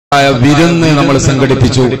വിരുന്ന് നമ്മൾ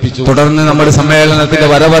സംഘടിപ്പിച്ചു. തുടർന്ന് നമ്മുടെ സമ്മേളനത്തിന്റെ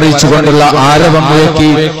വരവറിയിച്ചുകൊണ്ടുള്ള ആരവം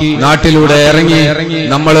മുഴക്കി നാട്ടിലൂടെ ഇറങ്ങി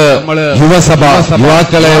നമ്മള്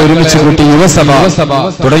യുവാക്കളെ ഒരുമിച്ച് കൂട്ടി യുവസഭ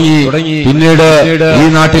തുടങ്ങി. പിന്നീട് ഈ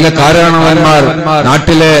നാട്ടിലെ കാരണവന്മാർ,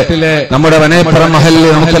 നാട്ടിലെ നമ്മുടെ വനേപ്പുറം മഹലിൽ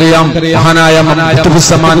നമുക്കറിയാം മഹാനായ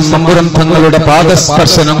മമ്പുറം തങ്ങളുടെ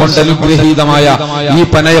പാദസ്പർശനം കൊണ്ട് അനുഗ്രഹീതമായ ഈ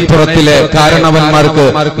പനയപ്പുറത്തിലെ കാരണവന്മാർക്ക്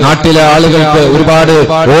നാട്ടിലെ ആളുകൾക്ക് ഒരുപാട്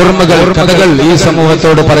ഓർമ്മകൾ, കഥകൾ ഈ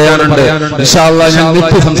സമൂഹത്തോട് പറയാനുണ്ട്. ഇൻഷാ അല്ലാഹ് ഞാൻ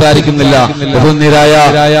നിർത്തി സംസാരിക്കുന്നില്ല. ബഹുനിരായ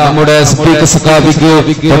നമ്മുടെ സിദ്ദീഖ് സഖാഫിക്ക്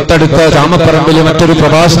തൊട്ടടുത്ത ചാമപ്പറമ്പിൽ മറ്റൊരു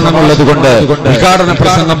പ്രഭാഷണമുള്ളത് കൊണ്ട് ഉദ്ഘാടന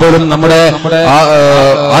പ്രസംഗം പോലും നമ്മുടെ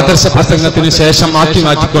ആദർശ പ്രസംഗത്തിന് ശേഷം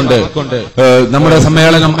മാറ്റിക്കൊണ്ട് നമ്മുടെ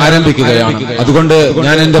സമ്മേളനം ആരംഭിക്കുകയാണ്. അതുകൊണ്ട്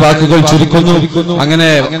ഞാൻ എന്റെ വാക്കുകൾ ചുരുക്കുന്നു.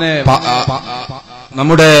 അങ്ങനെ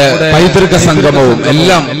നമ്മുടെ പൈതൃക സംഗമവും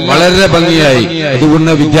എല്ലാം വളരെ ഭംഗിയായി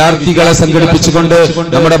അതുകൊണ്ട് വിദ്യാർത്ഥികളെ സംഘടിപ്പിച്ചുകൊണ്ട്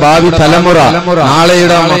നമ്മുടെ ഭാവി തലമുറ,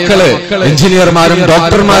 നാളെയുടെ മക്കള് എഞ്ചിനീയർമാരും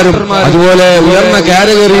ഡോക്ടർമാരും അതുപോലെ ഉയർന്ന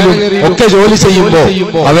കാറ്റഗറിയിലും ഒക്കെ ജോലി ചെയ്യുമ്പോൾ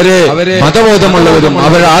അവരെ മതബോധമുള്ളവരും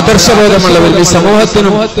അവരെ ആദർശബോധമുള്ളവരും ഈ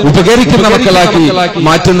സമൂഹത്തിനും ഉപകരിക്കുന്ന മക്കളാക്കി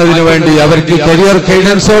മാറ്റുന്നതിനു വേണ്ടി അവർക്ക് കരിയർ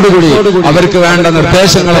ഗൈഡൻസോടുകൂടി അവർക്ക് വേണ്ട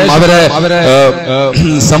നിർദ്ദേശങ്ങളും അവരെ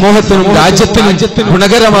സമൂഹത്തിനും രാജ്യത്തിനും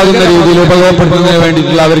ഗുണകരമാകുന്ന രീതിയിൽ ഉപയോഗപ്പെടുത്തുന്നതിന്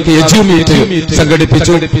വേണ്ടിയിട്ടുള്ള അവർക്ക് എജ്യൂമീറ്റ്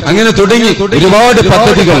സംഘടിപ്പിച്ചു. അങ്ങനെ തുടങ്ങി ഒരുപാട്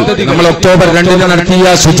പദ്ധതികൾ. നമ്മൾ ഒക്ടോബർ 2 നടത്തിയ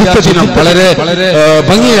ശുചിത്വ ദിനം വളരെ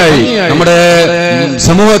ഭംഗിയായി നമ്മുടെ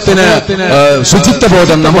സമൂഹത്തിന് ശുചിത്വ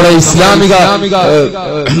ബോധം, നമ്മുടെ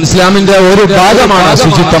ഇസ്ലാമിന്റെ ഒരു ഭാഗമാണ്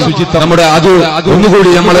ശുചിത്വം. നമ്മുടെ അത്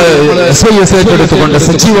ഒന്നുകൂടി നമ്മൾ SYS ഏറ്റെടുത്തുകൊണ്ട്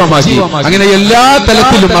സജീവമാക്കി. അങ്ങനെ എല്ലാ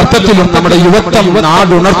തലത്തിലും അർത്ഥത്തിലും നമ്മുടെ യുവത്വം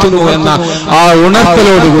നാടുണർത്തുന്നു എന്ന ആ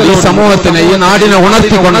ഉണർത്തലോടുകൂടി ഈ സമൂഹത്തിനെ, ഈ നാടിനെ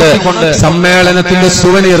ഉണർത്തിക്കൊണ്ട് സമ്മേളനത്തിന്റെ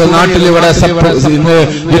സുവനീർ നാട്ടിൽ ഇവിടെ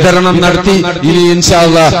വിതരണം നടത്തി. ഇനി ഇൻഷാ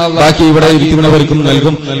അല്ലാഹ് ബാക്കി ഇവിടെ ഇരിക്കുന്നവർക്കും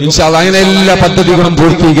നൽകും ഇൻഷാ അല്ലാഹ്. അങ്ങനെ എല്ലാ പദ്ധതികളും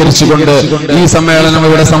പൂർത്തീകരിച്ചുകൊണ്ട് ഈ സമ്മേളനം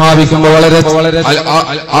ഇവിടെ സമാപിക്കുമ്പോൾ വളരെ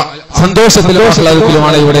സന്തോഷത്തിലും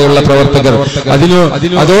ആഹ്ലാദത്തിലുമാണ് ഇവിടെയുള്ള പ്രവർത്തകർ.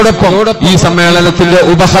 അതോടൊപ്പം ഈ സമ്മേളനത്തിന്റെ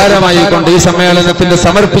ഉപഹാരമായിക്കൊണ്ട്, ഈ സമ്മേളനത്തിന്റെ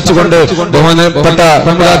സമർപ്പിച്ചുകൊണ്ട് ബഹുമാനപ്പെട്ട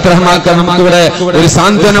നമുക്കിവിടെ ഒരു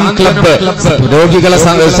സാന്ത്വനം ക്ലബ്ബ് രോഗികളെ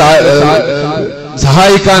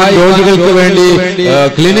സഹായിക്കാനും രോഗികൾക്ക് വേണ്ടി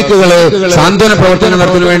ക്ലിനിക്കുകള് സാന്ത്വന പ്രവർത്തനം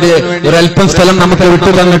നടത്തുന്നതിന് വേണ്ടി ഒരല്പം സ്ഥലം നമുക്ക് വിട്ടു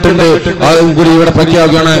തന്നിട്ടുണ്ട്. അതും കൂടി ഇവിടെ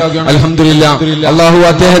പ്രഖ്യാപിക്കുകയാണ്. അൽഹംദുലില്ലാ. അള്ളാഹു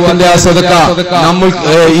അദ്ദേഹത്തിന്റെ ആ സദഖ നമ്മൾ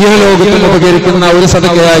ഈ ലോകത്തിൽ ഉപകരിക്കുന്ന ഒരു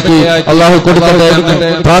സദഖയാക്കി അള്ളാഹു കൊടുക്കട്ടെ എന്ന്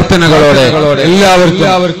പ്രാർത്ഥനകളോടെ എല്ലാവർക്കും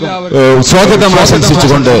സ്വാഗതം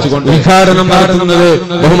ആശംസിച്ചുകൊണ്ട് ഉദ്ഘാടനം നടത്തുന്നത്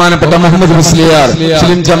ബഹുമാനപ്പെട്ട മുഹമ്മദ് മുസ്ലിയാർ,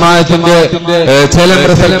 മുസ്ലിം ജമാഅത്തിന്റെ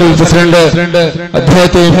ചേലമ്പ്ര സർക്കിൾ പ്രസിഡന്റ്,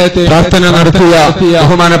 അദ്ദേഹത്തെ പ്രാർത്ഥന നടത്തിയ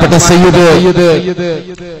ബഹുമാനപ്പെട്ട സയ്യിദ്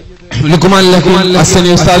ലുക്മാൻ ഹസനി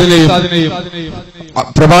ഉസ്താദിനെയും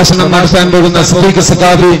പ്രഭാഷണം നടത്താൻ പോകുന്ന സിദ്ദീഖ്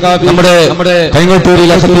സഖാഫി, നമ്മുടെ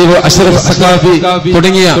കൈങ്ങോട്ടൂരിലെ ഖത്തീബ് അഷ്റഫ് സഖാഫി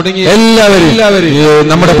തുടങ്ങിയ എല്ലാവരും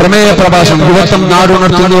നമ്മുടെ പ്രമേയ പ്രഭാഷണം യുവത്വം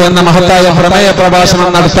നാടുണർത്തുന്നു എന്ന മഹത്തായ പ്രമേയ പ്രഭാഷണം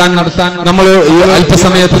നടത്താൻ നമ്മൾ ഈ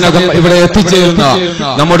അല്പസമയത്തിനകം ഇവിടെ എത്തിച്ചേരുന്ന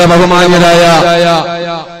നമ്മുടെ ബഹുമാന്യരായ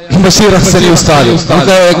ബഷീർ ഹസനി ഉസ്താദ്,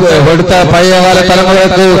 നമുക്ക് ഇവിടുത്തെ പഴയകാല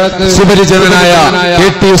തലമുറക്ക് സുപരിചിതനായ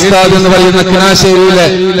KT ഉസ്താദ് എന്ന് പറയുന്ന കിനാശ്ശേരിയിലെ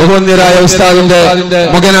ബഹുവന്യരായ ഉസ്താദിന്റെ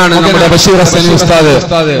മകനാണ് നമ്മുടെ ബഷീർ ഹസനി ഉസ്താദ്.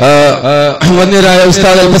 വന്യരായ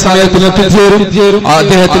ഉസ്താദ് അല്പസമയത്തിന് എത്തിച്ചേരും.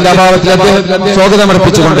 അദ്ദേഹത്തിന്റെ അഭാവത്തിൽ അദ്ദേഹം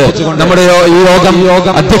സ്വാഗതമർപ്പിച്ചുകൊണ്ട് നമ്മുടെ ഈ യോഗം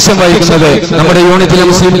അധ്യക്ഷം വഹിക്കുന്നത് നമ്മുടെ യൂണിറ്റിലെ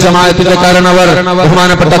മുസ്ലിം ജമാഅത്തിന്റെ കാരണവർ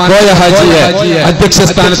ബഹുമാനപ്പെട്ട കോയ ഹാജിയെ അധ്യക്ഷ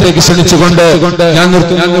സ്ഥാനത്തേക്ക് ക്ഷണിച്ചുകൊണ്ട് ഞാൻ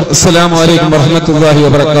നിർത്തുന്നു. അസ്സലാമു അലൈക്കും വറഹ്മത്തുള്ളാഹി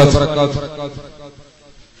വബറകാതുഹു.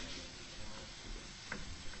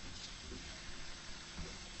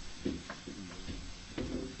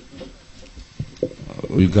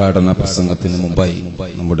 ഉദ്ഘാടന പ്രസംഗത്തിന് മുമ്പായി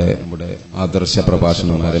നമ്മുടെ ആദർശ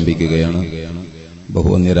പ്രഭാഷണം ആരംഭിക്കുകയാണ്.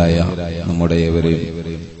 ബഹുവന്യരായ നമ്മുടെ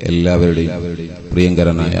എല്ലാവരുടെയും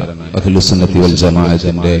പ്രിയങ്കരനായ അഹ്ലുസുന്നത്തി വൽ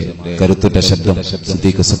ജമാഅത്തിന്റെ കരുത്തുറ്റ ശബ്ദം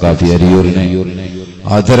സിദ്ദീഖ് സഖാഫി അരിയൂരിനെ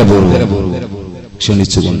ആദരപൂർവ്വം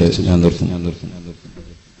ക്ഷണിച്ചുകൊണ്ട് ഞാൻ നിർത്തുന്നു.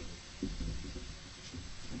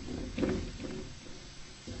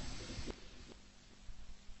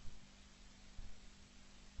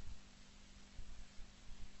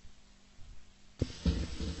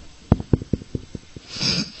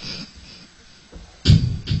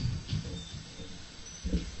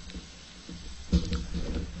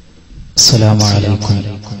 السلام عليكم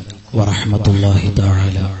ورحمة الله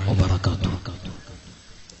تعالى وبركاته.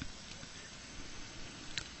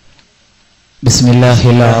 بسم الله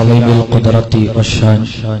العظيم القدرة والشان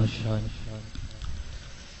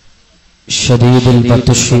شديد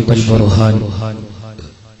البطش والبرهان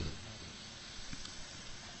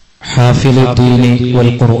حافل الدين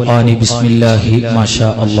والقرآن بسم الله ما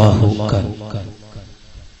شاء الله كان.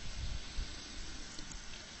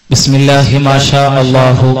 بسم الله ما شاء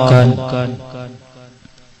الله كان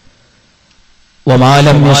وما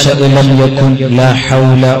لم يشأ لم يكن لا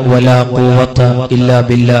حول ولا قوة إلا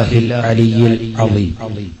بالله العلي العظيم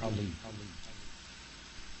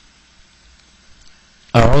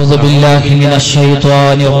أعوذ بالله من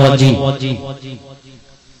الشيطان الرجيم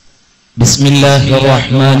بسم الله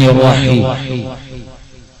الرحمن الرحيم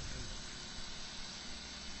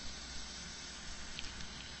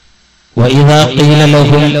وإذا قيل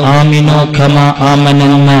لهم آمنوا كما آمن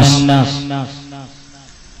الناس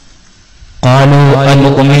قالوا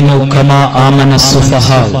أنؤمن كما آمن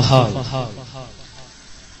السفهاء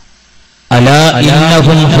ألا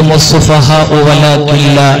إنهم هم السفهاء ولكن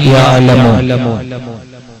لا يعلمون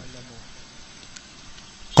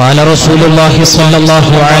قال رسول الله صلى الله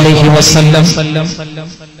عليه وسلم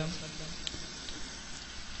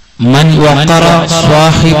من وقر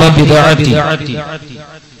صاحب بدعة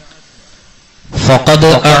فقد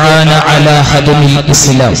أعان على هدم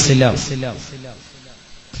الإسلام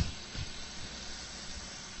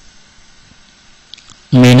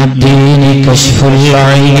من الدين كشف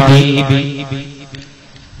العيب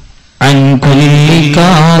عن كل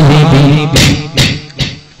كاذب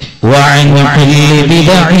وعن كل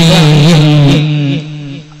بدع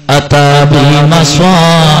أتى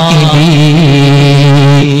بالمصائب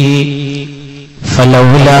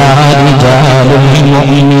فلولا رجال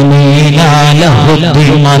المؤمنين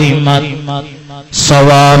لهدمت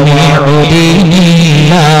صوامع دين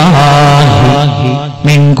الله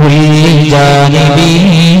من كل جانب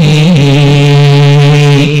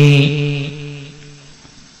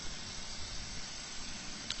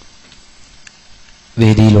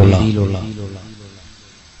വേദിയിലുള്ള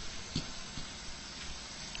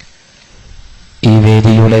ഈ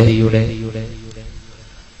വേദിയുടെ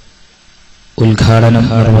ഉദ്ഘാടനം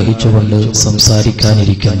നിർവഹിച്ചുകൊണ്ട്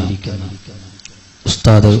സംസാരിക്കാനിരിക്കുന്ന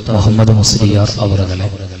ഉസ്താദ് മുഹമ്മദ് മുസ്ലിയാർ അവറുകളെ,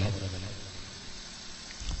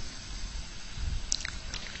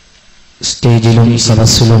 സ്റ്റേജിലും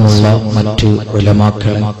സദസ്സിലുമുള്ള മറ്റു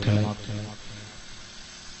ഉലമാക്കളെ,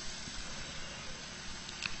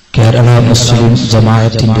 കേരള മുസ്ലിം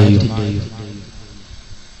ജമാഅത്തിന്റെയും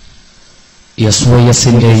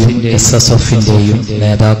SYSന്റെയും SSFന്റെയും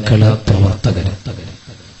നേതാക്കള്, പ്രവർത്തകര്,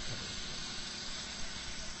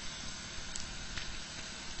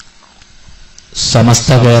 സമസ്ത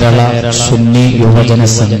കേരള സുന്നി യുവജന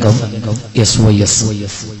സംഘം SYS,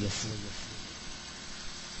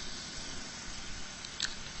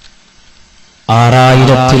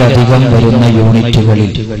 ആറായിരത്തിലധികം വരുന്ന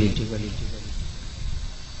യൂണിറ്റുകളിൽ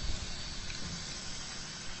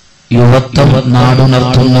യുവത്വം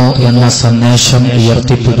നാടുണർത്തുന്നു എന്ന സന്ദേശം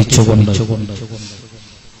ഉയർത്തിപ്പിടിച്ചുകൊണ്ട്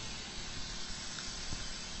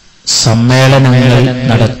സമ്മേളനങ്ങൾ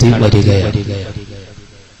നടത്തി വരികയാണ്.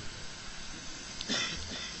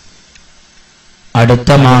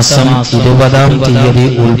 അടുത്ത മാസം 20-ാം തീയതി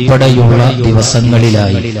ഉൾപ്പെടെയുള്ള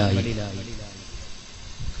ദിവസങ്ങളിലായി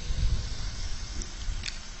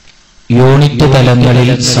യൂണിറ്റ് തലങ്ങളിൽ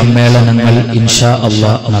സമ്മേളനങ്ങൾ ഇൻഷാ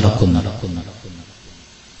അല്ലാഹ് നടക്കുന്നു.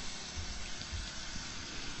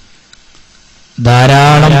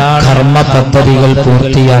 ധാരാളം കർമ്മ പദ്ധതികൾ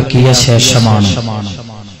പൂർത്തിയാക്കിയ ശേഷമാണ്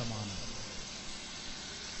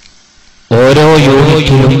ഓരോ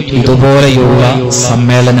യൂണിറ്റിലും ഇതുപോലെയുള്ള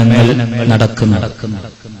സമ്മേളനങ്ങൾ നടക്കുന്നത്.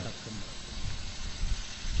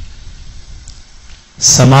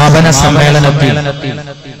 സമാപന സമ്മേളനത്തിൽ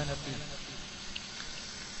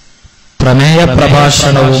പ്രമേയ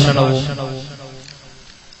പ്രഭാഷണവും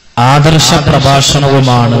ആദർശ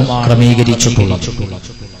പ്രഭാഷണവുമാണ് ക്രമീകരിച്ചിട്ടുള്ളത്.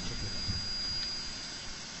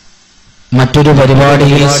 മറ്റൊരു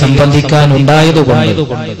പരിപാടിയിൽ സംബന്ധിക്കാനുണ്ടായതുകൊണ്ട്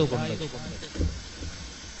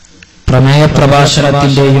പ്രമേയ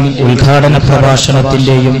പ്രഭാഷണത്തിന്റെയും ഉദ്ഘാടന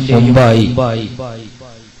പ്രഭാഷണത്തിന്റെയും മുമ്പായി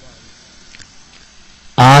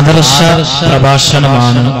ആദർശ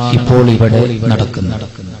പ്രഭാഷണമാണ് ഇപ്പോൾ ഇവിടെ നടക്കുന്നത്.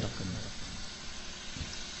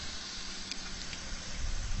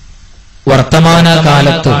 വർത്തമാന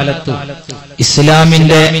കാലത്ത്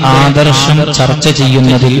ഇസ്ലാമിന്റെ ആദർശം ചർച്ച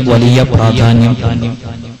ചെയ്യുന്നതിൽ വലിയ പ്രാധാന്യം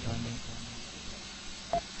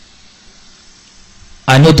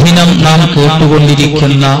അനുദിനം നാം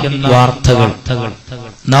കേട്ടുകൊണ്ടിരിക്കുന്ന വാർത്തകൾ,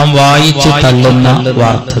 നാം വായിച്ചു തള്ളുന്ന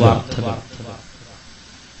വാർത്തകൾ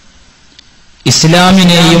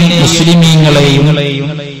ഇസ്ലാമിനെയും മുസ്ലിമീങ്ങളെയും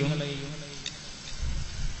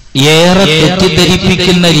ഏറെ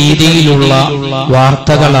തെറ്റിദ്ധരിപ്പിക്കുന്ന രീതിയിലുള്ള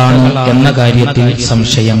വാർത്തകളാണ് എന്ന കാര്യത്തിൽ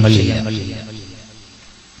സംശയങ്ങളില്ല.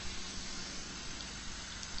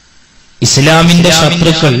 ഇസ്ലാമിന്റെ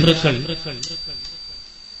ശത്രുക്കൾ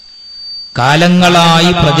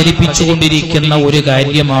കാലങ്ങളായി പ്രചരിപ്പിച്ചുകൊണ്ടിരിക്കുന്ന ഒരു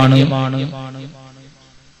കാര്യമാണ്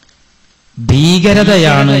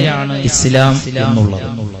ഭീകരതയാണ് ഇസ്ലാം എന്നുള്ളത്.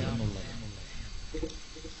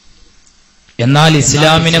 എന്നാൽ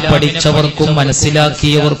ഇസ്ലാമിനെ പഠിച്ചവർക്കും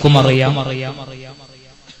മനസ്സിലാക്കിയവർക്കും അറിയാം,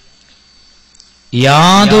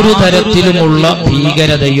 യാതൊരു തരത്തിലുമുള്ള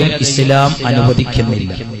ഭീകരതയും ഇസ്ലാം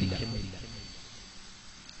അനുവദിക്കുന്നില്ല.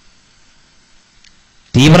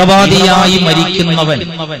 തീവ്രവാദിയായി മരിക്കുന്നവൻ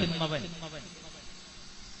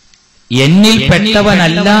എന്നിൽ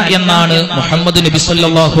പെട്ടവനല്ല എന്നാണ് മുഹമ്മദ് നബി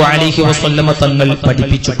സല്ലല്ലാഹു അലൈഹി വസല്ലമ തങ്ങൾ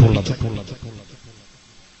പഠിപ്പിച്ചിട്ടുള്ളത്.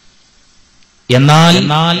 എന്നാൽ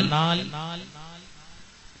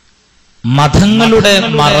മതങ്ങളുടെ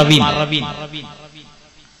മറവിൽ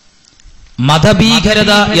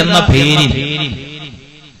മതഭീകരത എന്ന പേരിൽ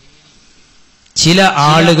ചില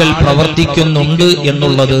ആളുകൾ പ്രവർത്തിക്കുന്നുണ്ട്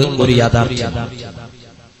എന്നുള്ളത് ഒരു യാഥാർത്ഥ്യമാണ്.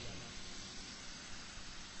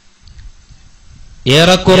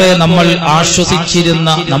 ഏറെക്കുറെ നമ്മൾ ആശ്വസിച്ചിരുന്ന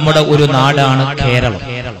നമ്മുടെ ഒരു നാടാണ് കേരളം.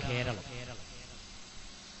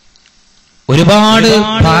 ഒരുപാട്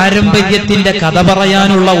പാരമ്പര്യത്തിന്റെ കഥ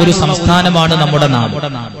പറയാനുള്ള ഒരു സംസ്ഥാനമാണ് നമ്മുടെ നാട്.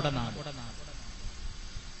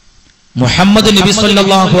 മുഹമ്മദ് നബി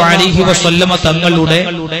സല്ലല്ലാഹു അലൈഹി വസല്ലമ തങ്ങളുടെ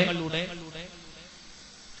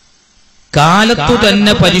കാലത്തു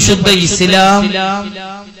തന്നെ പരിശുദ്ധ ഇസ്ലാം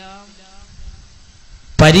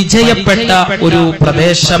പരിചയപ്പെട്ട ഒരു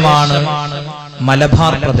പ്രദേശമാണ്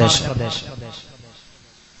മലബാർ പ്രദേശം.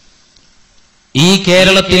 ഈ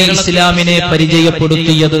കേരളത്തിൽ ഇസ്ലാമിനെ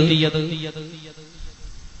പരിചയപ്പെടുത്തിയത്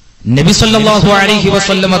നബി സല്ലല്ലാഹു അലൈഹി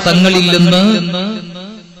വസല്ലമ തങ്ങളിൽ നിന്ന്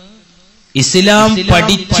ഇസ്ലാം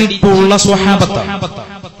പഠിച്ചിട്ടുള്ള സ്വഹാബത്താണ്.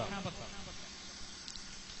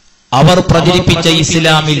 അവർ പ്രചരിപ്പിച്ച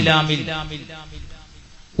ഇസ്ലാമിൽ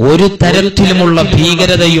ഒരു തരത്തിലുമുള്ള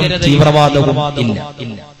ഭീകരതയും തീവ്രവാദവും ഇല്ല.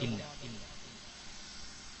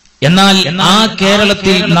 എന്നാൽ ആ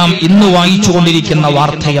കേരളത്തിൽ നാം ഇന്ന് വായിച്ചുകൊണ്ടിരിക്കുന്ന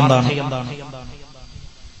വാർത്ത എന്താണ്?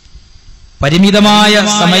 പരിമിതമായ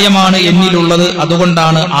സമയമാണ് എന്നിലുള്ളത്,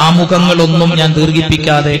 അതുകൊണ്ടാണ് ആമുഖങ്ങളൊന്നും ഞാൻ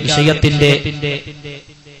ദീർഘിപ്പിക്കാതെ വിഷയത്തിന്റെ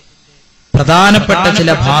പ്രധാനപ്പെട്ട ചില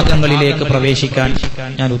ഭാഗങ്ങളിലേക്ക് പ്രവേശിക്കാൻ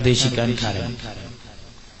ഞാൻ ഉദ്ദേശിക്കാൻ കാരണം,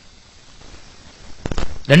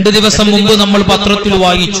 2 ദിവസം മുമ്പ് നമ്മൾ പത്രത്തിൽ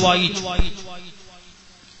വായിച്ചു,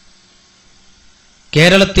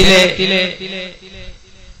 കേരളത്തിലെ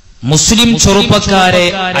മുസ്ലിം ചെറുപ്പക്കാരെ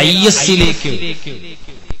IS-ലേക്ക്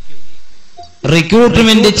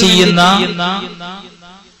റിക്രൂട്ട്മെന്റ് ചെയ്യുന്ന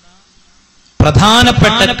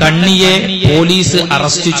പ്രധാനപ്പെട്ട കണ്ണിയെ പോലീസ്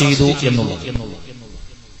അറസ്റ്റ് ചെയ്തു എന്നുള്ളത്.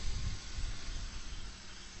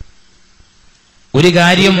 ഒരു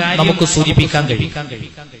കാര്യം നമുക്ക് സൂചിപ്പിക്കാൻ കഴിയും.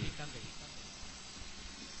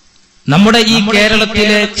 നമ്മുടെ ഈ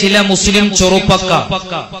കേരളത്തിലെ ചില മുസ്ലിം ചെറുപ്പക്കാർ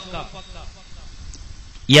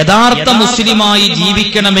യഥാർത്ഥ മുസ്ലിമായി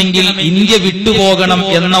ജീവിക്കണമെങ്കിൽ ഇന്ത്യ വിട്ടുപോകണം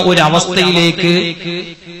എന്ന ഒരു അവസ്ഥയിലേക്ക്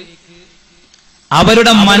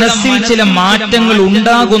അവരുടെ മനസ്സിൽ ചില മാറ്റങ്ങൾ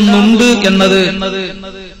ഉണ്ടാകുന്നുണ്ട് എന്നത്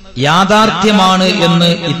യാഥാർത്ഥ്യമാണ് എന്ന്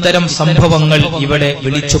ഇത്തരം സംഭവങ്ങൾ ഇവിടെ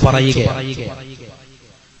വിളിച്ചു പറയുകയാണ്.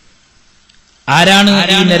 ആരാണ്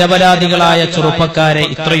ഈ നിരപരാധികളായ ചെറുപ്പക്കാരെ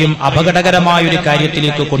ഇത്രയും അപകടകരമായ ഒരു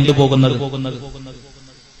കാര്യത്തിലേക്ക് കൊണ്ടുപോകുന്നത്?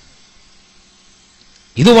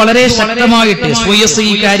 ഇത് വളരെ ശക്തമായിട്ട് സ്വയസ്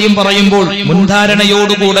ഈ കാര്യം പറയുമ്പോൾ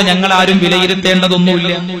മുൻധാരണയോടുകൂടെ ഞങ്ങൾ ആരും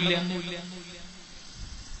വിലയിരുത്തേണ്ടതൊന്നുമില്ല.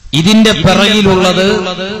 ഇതിന്റെ പിറകിലുള്ളത്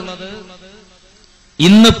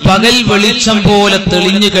ഇന്ന് പകൽ വെളിച്ചം പോലെ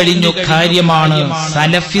തെളിഞ്ഞു കഴിഞ്ഞു കാര്യമാണ്.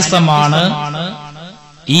 സലഫിസമാണ്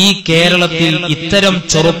ഈ കേരളത്തിൽ ഇത്തരം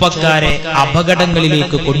ചെറുപ്പക്കാരെ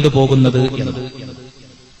അപകടങ്ങളിലേക്ക് കൊണ്ടുപോകുന്നത് എന്ന്.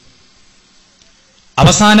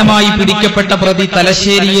 അവസാനമായി പിടിക്കപ്പെട്ട പ്രതി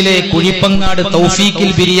തലശ്ശേരിയിലെ കുഴിപ്പങ്ങാട്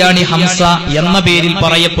തൗഫീഖിൽ ബിരിയാണി ഹംസ എന്ന പേരിൽ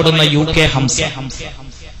പറയപ്പെടുന്ന UK ഹംസ.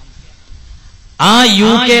 ആ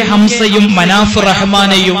UK ഹംസയും മനാഫ്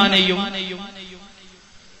റഹ്മാനെയും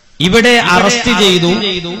ഇവിടെ അറസ്റ്റ് ചെയ്തു.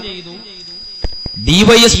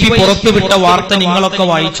 DYSP പുറത്തുവിട്ട വാർത്ത നിങ്ങളൊക്കെ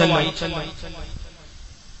വായിച്ചല്ലോ.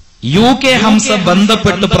 UK ഹംസ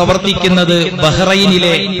ബന്ധപ്പെട്ട് പ്രവർത്തിക്കുന്നത്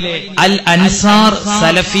ബഹ്റൈനിലെ അൽ അൻസാർ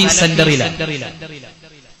സലഫി സെന്ററിലാണ്.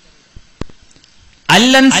 അൽ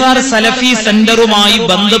അൻസാർ സലഫി സെന്ററുമായി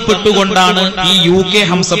ബന്ധപ്പെട്ടുകൊണ്ടാണ് ഈ UK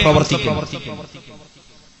ഹംസ പ്രവർത്തിക്കുന്നത്.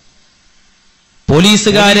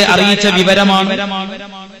 പോലീസുകാരെ അറിയിച്ച വിവരമാണ്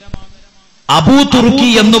അബൂ തുർക്കി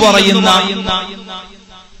എന്ന് പറയുന്ന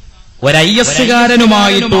ഒരു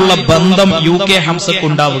IS-കാരനുമായിട്ടുള്ള ബന്ധം UK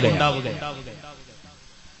ഹംസക്കുണ്ടാവുകയാണ്.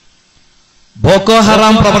 ബോക്കോ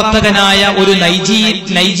ഹറാം പ്രവർത്തകനായ ഒരു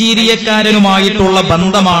നൈജീരിയക്കാരനുമായിട്ടുള്ള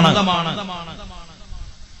ബന്ധമാണ്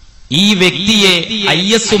ഈ വ്യക്തിയെ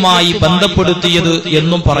IS-മായി ബന്ധപ്പെടുത്തിയത്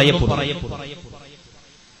എന്നും പറയപ്പെടുന്നു.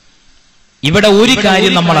 ഇവിടെ ഒരു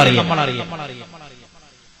കാര്യം നമ്മൾ അറിയാം.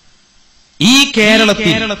 ഈ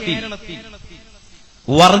കേരളത്തിൽ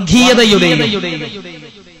വർഗീയതയുടെയും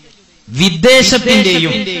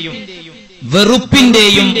വിദ്വേഷത്തിന്റെയും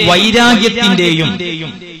വെറുപ്പിന്റെയും വൈരാഗ്യത്തിന്റെയും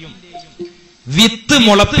വിത്ത്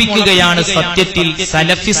മുളപ്പിക്കുകയാണ് സത്യത്തിൽ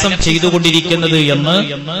സലഫിസം ചെയ്തുകൊണ്ടിരിക്കുന്നത് എന്ന്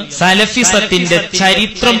സലഫിസത്തിന്റെ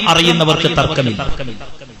ചരിത്രം അറിയുന്നവർക്ക് തർക്കമില്ല.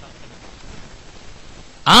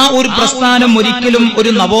 ആ ഒരു പ്രസ്ഥാനം ഒരിക്കലും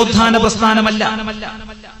ഒരു നവോത്ഥാന പ്രസ്ഥാനമല്ല,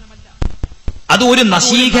 അത് ഒരു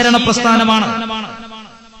നശീകരണ പ്രസ്ഥാനമാണ്.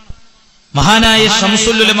 മഹാനായ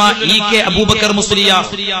ശംസുൽ ഉലമ ഇ.കെ. അബൂബക്കർ മുസ്ലിയാർ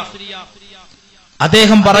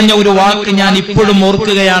അദ്ദേഹം പറഞ്ഞ ഒരു വാക്ക് ഞാൻ ഇപ്പോഴും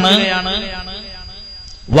ഓർക്കുകയാണ്.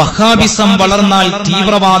 വഹാബിസം വളർന്നാൽ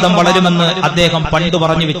തീവ്രവാദം വളരുമെന്ന് അദ്ദേഹം പണ്ട്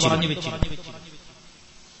പറഞ്ഞു വെച്ചിരുന്നു.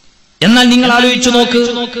 എന്നാൽ നിങ്ങൾ ആലോചിച്ചു നോക്ക്,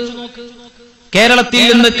 കേരളത്തിൽ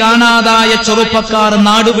നിന്ന് കാണാതായ ചെറുപ്പക്കാർ,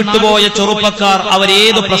 നാടുവിട്ടുപോയ ചെറുപ്പക്കാർ,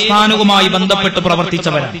 അവരേത് പ്രസ്ഥാനവുമായി ബന്ധപ്പെട്ട്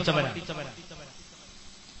പ്രവർത്തിച്ചവരാണ്?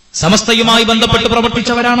 സമസ്തയുമായി ബന്ധപ്പെട്ട്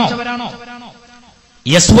പ്രവർത്തിച്ചവരാണോ?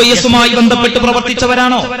 SYSുമായി ബന്ധപ്പെട്ട്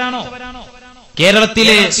പ്രവർത്തിച്ചവരാണോ?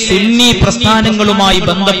 കേരളത്തിലെ സുന്നി പ്രസ്ഥാനങ്ങളുമായി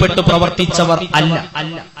ബന്ധപ്പെട്ട് പ്രവർത്തിച്ചവർ അല്ല.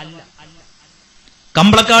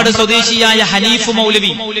 കമ്പളക്കാട് സ്വദേശിയായ ഹനീഫ്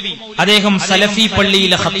മൗലവി, അദ്ദേഹം സലഫി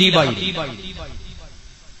പള്ളിയിലെ ഖത്തീബായി.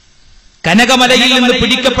 കനകമലയിൽ നിന്ന്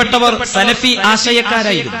പിടിക്കപ്പെട്ടവർ സലഫി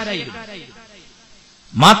ആശയക്കാരായിരുന്നു.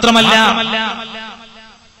 മാത്രമല്ല,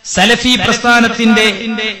 സലഫി പ്രസ്ഥാനത്തിന്റെ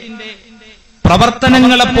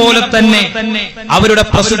പ്രവർത്തനങ്ങളെപ്പോലെ തന്നെ അവരുടെ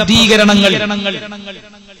പ്രസിദ്ധീകരണങ്ങൾ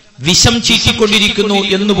വിഷം ചീറ്റിക്കൊണ്ടിരിക്കുന്നു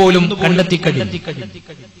എന്നുപോലും കണ്ടെത്തിക്കഴിഞ്ഞു.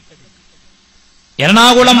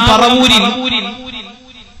 എറണാകുളം പറവൂരിൽ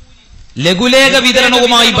ലഘുലേഖ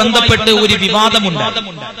വിതരണവുമായി ബന്ധപ്പെട്ട് ഒരു വിവാദമുണ്ടായി.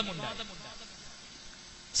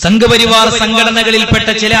 സംഘപരിവാർ സംഘടനകളിൽപ്പെട്ട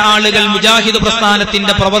ചില ആളുകൾ മുജാഹിദ്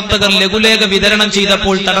പ്രസ്ഥാനത്തിന്റെ പ്രവർത്തകർ ലഘുലേഖ വിതരണം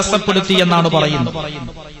ചെയ്തപ്പോൾ തടസ്സപ്പെടുത്തിയെന്നാണ് പറയുന്നത്.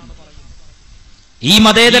 ഈ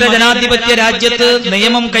മതേതര ജനാധിപത്യ രാജ്യത്ത്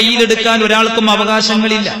നിയമം കയ്യിലെടുക്കാൻ ഒരാൾക്കും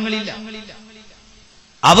അവകാശങ്ങളില്ല.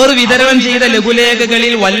 അവർ വിതരണം ചെയ്ത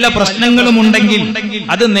ലഘുലേഖകളിൽ വല്ല പ്രശ്നങ്ങളും ഉണ്ടെങ്കിൽ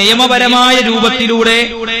അത് നിയമപരമായ രൂപത്തിലൂടെ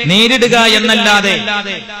നേരിടുക എന്നല്ലാതെ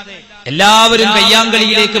എല്ലാവരും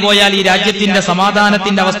കയ്യാങ്കളിയിലേക്ക് പോയാൽ ഈ രാജ്യത്തിന്റെ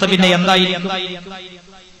സമാധാനത്തിന്റെ അവസ്ഥ പിന്നെ എന്തായിരിക്കും?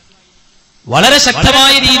 വളരെ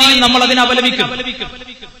ശക്തമായ രീതിയിൽ നമ്മൾ അതിനെ അപലപിക്കും.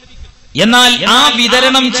 എന്നാൽ ആ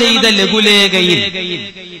വിതരണം ചെയ്ത ലഘുലേഖയിൽ,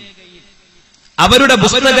 അവരുടെ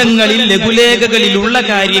പുസ്തകങ്ങളിൽ ലഘുലേഖകളിലുള്ള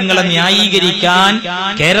കാര്യങ്ങളെ ന്യായീകരിക്കാൻ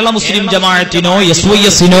കേരള മുസ്ലിം ജമാഅത്തിനോ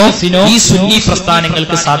SYSനോ ഈ സുന്നി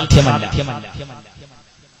പ്രസ്ഥാനങ്ങൾക്ക് സാധ്യമല്ല.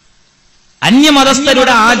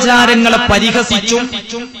 അന്യമതസ്ഥരുടെ ആചാരങ്ങളെ പരിഹസിച്ചും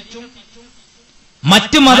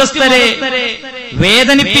മറ്റു മതസ്ഥരെ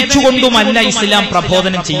വേദനിപ്പിച്ചുകൊണ്ടുമല്ല ഇസ്ലാം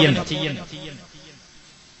പ്രബോധനം ചെയ്യേണ്ടത്.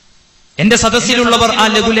 എന്റെ സദസ്സിലുള്ളവർ ആ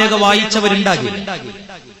ലഘുലേഖ വായിച്ചവരുണ്ടാകില്ല.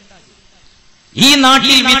 ഈ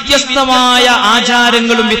നാട്ടിൽ വ്യത്യസ്തമായ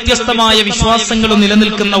ആചാരങ്ങളും വ്യത്യസ്തമായ വിശ്വാസങ്ങളും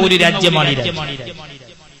നിലനിൽക്കുന്ന ഒരു രാജ്യമാണ്.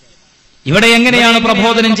 ഇവിടെ എങ്ങനെയാണ്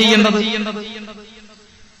പ്രബോധനം ചെയ്യേണ്ടത്?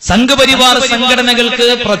 സംഘപരിവാർ സംഘടനകൾക്ക്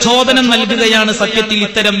പ്രചോദനം നൽകുകയാണ് സത്യത്തിൽ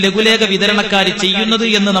ഇത്തരം ലഘുലേഖ വിതരണക്കാർ ചെയ്യുന്നത്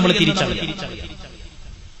എന്ന് നമ്മൾ തിരിച്ചറിയണം.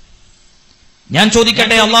 ഞാൻ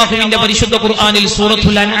ചോദിക്കട്ടെ, അള്ളാഹുവിന്റെ പരിശുദ്ധ ഖുർആനിൽ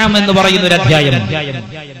സൂറത്തുൽ അൻആം എന്ന് പറയുന്ന ഒരു അധ്യായം,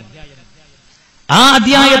 ആ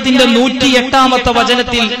അധ്യായത്തിന്റെ 108ാമത്തെ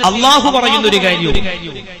വചനത്തിൽ അള്ളാഹു പറയുന്നൊരു കാര്യം,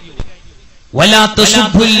 വലാ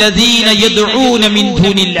തസുബ്ബുൽ ലദീന യദ്ഊന മിൻ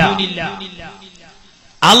ദൂനില്ലാഹ്,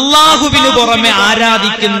 അള്ളാഹുവിന് പുറമെ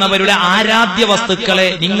ആരാധിക്കുന്നവരുടെ ആരാധ്യ വസ്തുക്കളെ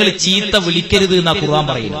നിങ്ങൾ ചീത്ത വിളിക്കരുത് എന്നാ ഖുർആൻ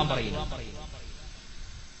പറയുന്നത്.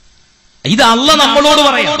 ഇത് അള്ളാഹ് നമ്മളോട്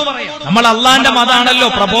പറയാം. നമ്മൾ അള്ളാന്റെ മതാണല്ലോ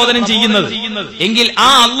പ്രബോധനം ചെയ്യുന്നത്. എങ്കിൽ ആ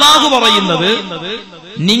അള്ളാഹു പറയുന്നത്,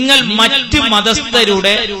 നിങ്ങൾ മറ്റ്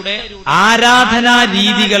മതസ്ഥരുടെ ആരാധനാ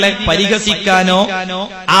രീതികളെ പരിഹസിക്കാനോ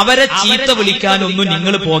അവരെ ചീത്ത വിളിക്കാനോ ഒന്നും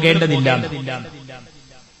നിങ്ങൾ പോകേണ്ടതില്ല.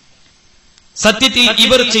 സത്യത്തിൽ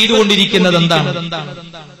ഇവർ ചെയ്തുകൊണ്ടിരിക്കുന്നത് എന്താണ്?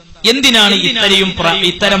 എന്തിനാണ്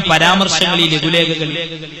ഇത്തരം പരാമർശങ്ങൾ ഈ ലഘുലേഖകൾ?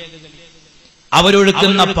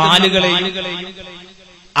 അവരൊഴുക്കുന്ന പാലുകളെയും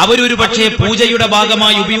അവരൊരു പക്ഷേ പൂജയുടെ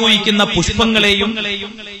ഭാഗമായി ഉപയോഗിക്കുന്ന പുഷ്പങ്ങളെയും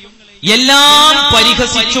എല്ലാം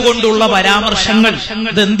പരിഹസിച്ചുകൊണ്ടുള്ള പരാമർശങ്ങൾ.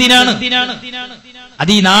 ഇതെന്തിനാണ്?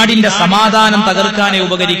 അത് ഈ നാടിന്റെ സമാധാനം തകർക്കാനേ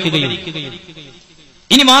ഉപകരിക്കുകയും.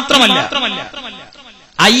 ഇനി മാത്രമല്ല,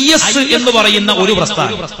 IS എന്ന് പറയുന്ന ഒരു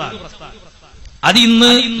പ്രസ്ഥാനം, അത്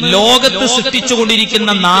ഇന്ന് ലോകത്ത്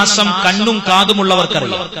സൃഷ്ടിച്ചുകൊണ്ടിരിക്കുന്ന നാശം കണ്ണും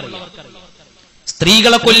കാതുമുള്ളവർക്കറിയാം.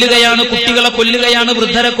 സ്ത്രീകളെ കൊല്ലുകയാണ്, കുട്ടികളെ കൊല്ലുകയാണ്,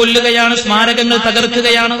 വൃദ്ധരെ കൊല്ലുകയാണ്, സ്മാരകങ്ങൾ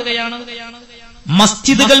തകർക്കുകയാണ്,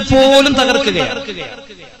 മസ്ജിദുകൾ പോലും തകർക്കുകയാണ്.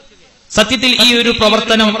 സത്യത്തിൽ ഈ ഒരു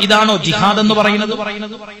പ്രവർത്തനം ഇതാണോ ജിഹാദ് എന്ന് പറയുന്നത്?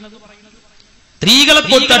 സ്ത്രീകളെ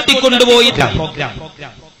തട്ടിക്കൊണ്ടുപോയി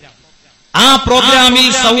ആ പ്രോഗ്രാമിൽ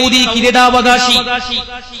സൗദി കിരീടാവകാശി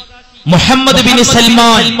മുഹമ്മദ് ബിൻ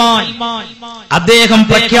സൽമാൻ അദ്ദേഹം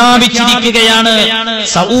പ്രഖ്യാപിച്ചിരിക്കുകയാണ്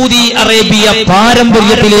സൗദി അറേബ്യ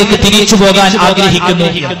പാരമ്പര്യത്തിലേക്ക് തിരിച്ചു പോകാൻ ആഗ്രഹിക്കുന്നു.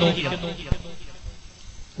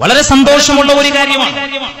 വളരെ സന്തോഷമുള്ള ഒരു കാര്യമാണ്.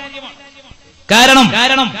 കാരണം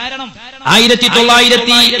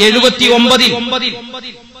 1979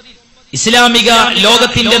 ഇസ്ലാമിക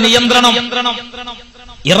ലോകത്തിന്റെ നിയന്ത്രണം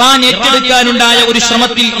ഇറാൻ ഏറ്റെടുക്കാനുണ്ടായ ഒരു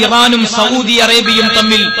ശ്രമത്തിൽ ഇറാനും സൗദി അറേബ്യയും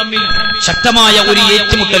തമ്മിൽ ശക്തമായ ഒരു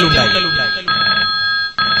ഏറ്റുമുട്ടലുണ്ടായി.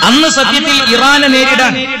 അന്ന് സത്യത്തിൽ ഇറാനെ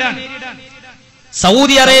നേരിടാൻ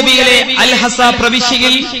സൗദി അറേബ്യയിലെ അൽ ഹസ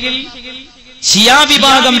പ്രവിശ്യയിൽ ഷിയാ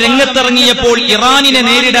വിഭാഗം രംഗത്തിറങ്ങിയപ്പോൾ ഇറാനിനെ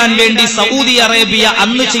നേരിടാൻ വേണ്ടി സൗദി അറേബ്യ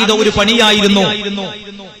അന്ന് ചെയ്ത ഒരു പണിയായിരുന്നു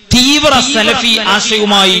തീവ്ര സലഫി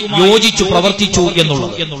ആശയവുമായി യോജിച്ചു പ്രവർത്തിച്ചു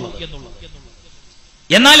എന്നുള്ളത്.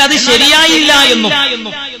 എന്നാൽ അത് ശരിയായില്ല എന്നും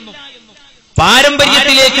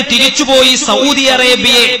പാരമ്പര്യത്തിലേക്ക് തിരിച്ചുപോയി സൗദി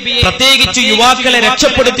അറേബ്യയെ പ്രത്യേകിച്ച് യുവാക്കളെ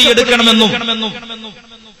രക്ഷപ്പെടുത്തിയെടുക്കണമെന്നും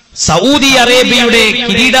സൗദി അറേബ്യയുടെ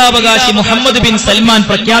കിരീടാവകാശി മുഹമ്മദ് ബിൻ സൽമാൻ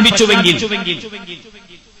പ്രഖ്യാപിച്ചുവെങ്കിൽ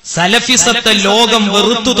സലഫിസത്തെ ലോകം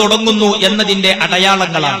വെറുത്തു തുടങ്ങുന്നു എന്നതിന്റെ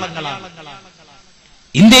അടയാളങ്ങളാണ്.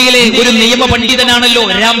 ഇന്ത്യയിലെ ഒരു നിയമ പണ്ഡിതനാണല്ലോ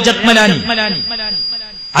രാം ജത്മലാനി.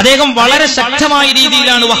 അദ്ദേഹം വളരെ ശക്തമായ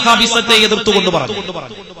രീതിയിലാണ് വഹാബിസത്തെ എതിർത്തുകൊണ്ട് പറഞ്ഞത്.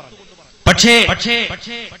 പക്ഷേ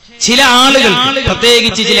ചില ആളുകൾ,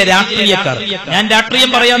 പ്രത്യേകിച്ച് ചില രാഷ്ട്രീയക്കാർ, ഞാൻ രാഷ്ട്രീയം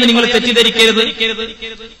പറയാമെന്ന് നിങ്ങൾ തെറ്റിദ്ധരിക്കരുത്,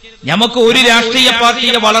 നമുക്ക് ഒരു രാഷ്ട്രീയ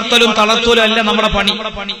പാർട്ടിയെ വളർത്തലും തളർത്തലും അല്ല നമ്മുടെ പണി.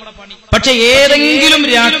 പക്ഷെ ഏതെങ്കിലും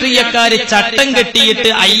രാഷ്ട്രീയക്കാര് ചട്ടം കെട്ടിയിട്ട്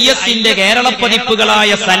IS-ന്റെ കേരള പതിപ്പുകളായ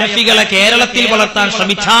സലഫികളെ കേരളത്തിൽ വളർത്താൻ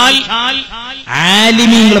ശ്രമിച്ചാൽ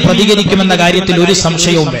ആലിമീങ്ങൾ പ്രതികരിക്കുമെന്ന കാര്യത്തിൽ ഒരു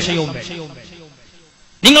സംശയവും വേണ്ട.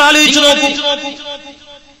 നിങ്ങൾ ആലോചിച്ചു നോക്കൂ.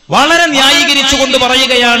 വളരെ ന്യായീകരിച്ചുകൊണ്ട്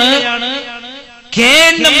പറയുകയാണ്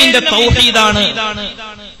കേന്ദ്രമിന്റെ തൗഹീദാണ്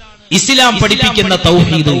ഇസ്ലാം പഠിപ്പിക്കുന്ന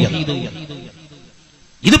തൗഹീദ്.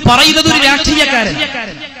 ഇത് പറയുന്നത് ഒരു രാഷ്ട്രീയക്കാരൻ.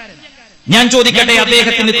 ഞാൻ ചോദിക്കട്ടെ,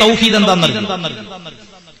 അദ്ദേഹത്തിന് തൗഹീദ് എന്താണെന്ന്?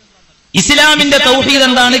 ഇസ്ലാമിന്റെ തൗഹീദ്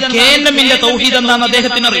എന്താണ്, കേന്ദ്രമിന്റെ തൗഹീദ് എന്താണെന്ന്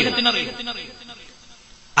അദ്ദേഹത്തിന് അറിയാം.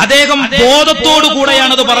 അദ്ദേഹം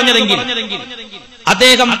ബോധത്തോടുകൂടെയാണ് അത് പറഞ്ഞതെങ്കിൽ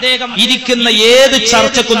അദ്ദേഹം ഇരിക്കുന്ന ഏത്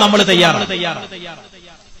ചർച്ചക്കും നമ്മൾ തയ്യാറാണ്.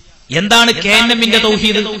 എന്താണ് കേന്ദ്രമിന്റെ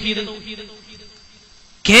തൗഹീദ്?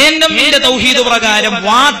 കേന്ദ്രമിന്റെ തൗഹീദ് പ്രകാരം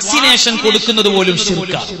വാക്സിനേഷൻ കൊടുക്കുന്നത് പോലും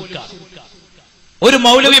ശിർക്കാണ്. ഒരു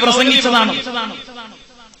മൗലവി പ്രസംഗിച്ചതാണ്.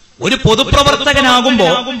 ഒരു പൊതുപ്രവർത്തകനാകുമ്പോ,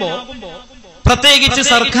 പ്രത്യേകിച്ച്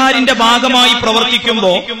സർക്കാരിന്റെ ഭാഗമായി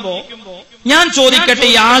പ്രവർത്തിക്കുമ്പോ, ഞാൻ ചോദിക്കട്ടെ,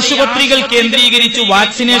 ഈ ആശുപത്രികൾ കേന്ദ്രീകരിച്ച്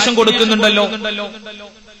വാക്സിനേഷൻ കൊടുക്കുന്നുണ്ടല്ലോ.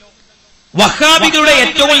 വഹാബികളുടെ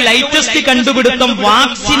ഏറ്റവും ലേറ്റസ്റ്റ് കണ്ടുപിടുത്തം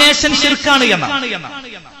വാക്സിനേഷൻ ശിർക്കാണ് എന്നാണ്.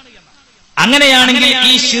 അങ്ങനെയാണെങ്കിൽ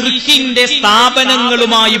ഈ ശിർക്കിന്റെ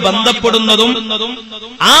സ്ഥാപനങ്ങളുമായി ബന്ധപ്പെടുന്നതും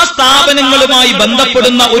ആ സ്ഥാപനങ്ങളുമായി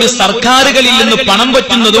ബന്ധപ്പെടുന്ന ഒരു സർക്കാരുകളിൽ നിന്ന് പണം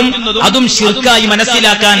പറ്റുന്നതും അതും ശിർക്കായി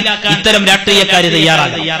മനസ്സിലാക്കാൻ ഇത്തരം രാഷ്ട്രീയക്കാര്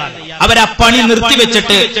തയ്യാറാണ്. അവരാ പണി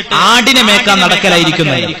നിർത്തിവെച്ചിട്ട് ആടിനെ മേക്കാൻ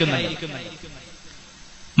നടക്കലായിരിക്കുന്നത്.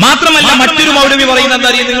 മാത്രമല്ല മറ്റൊരു മൗലവി പറയുന്നത് എന്താ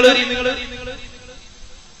അറിയാം നിങ്ങൾ?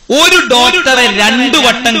 ഒരു ഡോക്ടറെ 2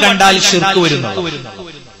 വട്ടം കണ്ടാൽ ശിർക്ക് വരുന്നു.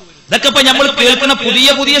 ഇതൊക്കെ ഇപ്പൊ നമ്മൾ കേൾക്കുന്ന പുതിയ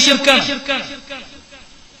പുതിയ ശിർക്കാണ്.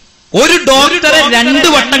 ഒരു ഡോക്ടറെ 2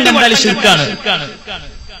 വട്ടം കണ്ടാൽ ശിർക്കാണ്.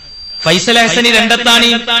 ഫൈസൽ ഹസനി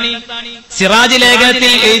രണ്ടത്താണി സിറാജ്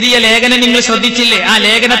ലേഖനത്തിൽ എഴുതിയ ലേഖനം നിങ്ങൾ ശ്രദ്ധിച്ചില്ലേ? ആ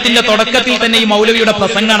ലേഖനത്തിന്റെ തുടക്കത്തിൽ തന്നെ ഈ മൗലവിയുടെ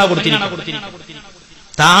പ്രസംഗമാണ് കൊടുത്തിരിക്കുന്നത്.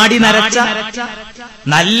 താടി നരച്ച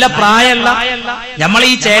നല്ല പ്രായമുള്ള നമ്മൾ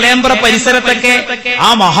ഈ ചേലേമ്പ്ര പരിസരത്തൊക്കെ ആ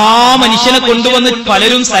മഹാമനുഷ്യനെ കൊണ്ടുവന്ന്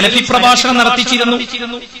പലരും സലഫി പ്രഭാഷണം നടത്തിച്ചിരുന്നു.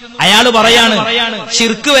 അയാള് പറയാണ്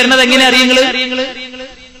ശിർക്ക് വരുന്നത് എങ്ങനെ അറിയുങ്ങള്?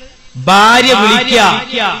 ഭാര്യ വിളിക്ക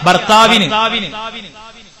ഭർത്താവിന്,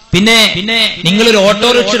 പിന്നെ നിങ്ങളൊരു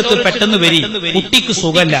ഓട്ടോറിക്ഷ എടുത്ത് പെട്ടെന്ന് വരി, കുട്ടിക്ക്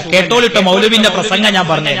സുഖമല്ല, കേട്ടോളിട്ട മൗലവിന്റെ പ്രസംഗം ഞാൻ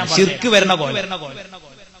പറഞ്ഞു. ശിർക്ക് വരുന്ന പോലെ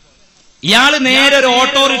ഇയാള് നേരെ ഒരു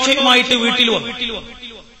ഓട്ടോറിക്ഷയുമായിട്ട് വീട്ടിൽ വന്നു.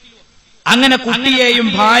 അങ്ങനെ കുട്ടിയെയും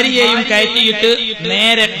ഭാര്യയെയും കയറ്റിയിട്ട്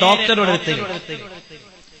നേരെ ഡോക്ടറുടെ അടുത്ത്.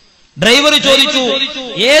 ഡ്രൈവർ ചോദിച്ചു,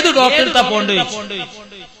 ഏത് ഡോക്ടറെടുത്താ പോണ്ട്?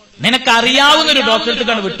 നിനക്കറിയാവുന്ന ഒരു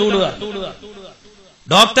ഡോക്ടറെടുത്താണ് വിട്ടുകൊടുക.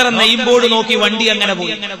 ഡോക്ടറെ നെയിം ബോർഡ് നോക്കി വണ്ടി അങ്ങനെ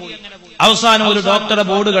പോയി. അവസാനം ഒരു ഡോക്ടറുടെ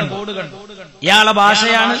ബോർഡ് കണ്ടു. ഇയാളെ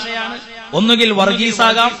ഭാഷയാണ്. ഒന്നുകിൽ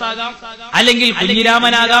വർഗീസാകാം, അല്ലെങ്കിൽ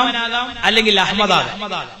കുഞ്ഞിരാമനാകാം, അല്ലെങ്കിൽ അഹമ്മദാകാം.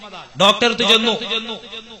 ഡോക്ടർക്ക് ചെന്നു.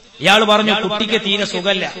 ഇയാൾ പറഞ്ഞു കുട്ടിക്ക് തീരെ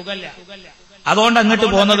സുഖല്ല, അതുകൊണ്ട് അങ്ങോട്ട്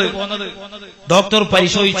പോന്നത്. ഡോക്ടർ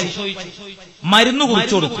പരിശോധിച്ചു, മരുന്ന്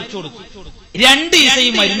കുറിച്ചു കൊടുത്തു. 2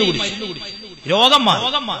 ദിവസം മരുന്ന് കുടിച്ചു, രോഗം മാറി.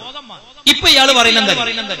 ഇപ്പൊ ഇയാൾ പറയുന്നത്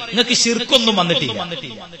നിങ്ങൾക്ക് ശിർക്കൊന്നും വന്നിട്ടില്ല,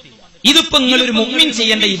 ഇതിപ്പോ നിങ്ങളൊരു മുഅ്മിൻ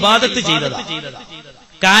ചെയ്യേണ്ട ഇബാദത്ത് ചെയ്തതാ.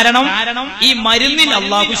 കാരണം ഈ മരുന്നിൽ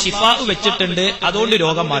അള്ളാഹു ശിഫാ വെച്ചിട്ടുണ്ട്, അതുകൊണ്ട്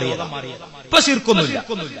രോഗം മാറിയത്. ഇപ്പൊ ശിർക്കൊന്നുമില്ല.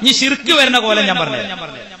 ഇനി ശിർക്ക് വരുന്ന കോലം ഞാൻ പറഞ്ഞു.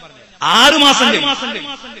 6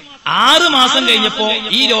 മാസം കഴിഞ്ഞപ്പോ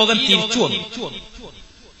ഈ രോഗം തിരിച്ചു വന്നു.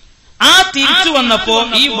 ആ തിരിച്ചു വന്നപ്പോ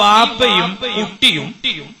ഈ വാപ്പയും കുട്ടിയും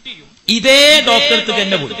ഇതേ ഡോക്ടർക്ക്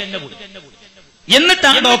തന്നെ പോയി. എന്നിട്ട്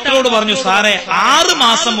ആ ഡോക്ടറോട് പറഞ്ഞു, സാറേ 6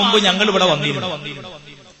 മാസം മുമ്പ് ഞങ്ങൾ ഇവിടെ വന്നിരുന്നു,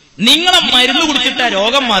 നിങ്ങളെ മരുന്ന് കുടിച്ചിട്ടാ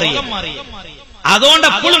രോഗം മാറി, അതുകൊണ്ട്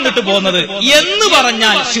എപ്പോഴും ഇങ്ങോട്ട് പോകുന്നത് എന്ന്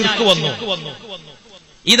പറഞ്ഞാൽ ശിർക്ക് വന്നു.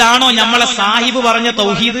 ഇതാണോ നമ്മളെ സാഹിബ് പറഞ്ഞ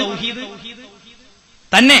തൗഹീദ്?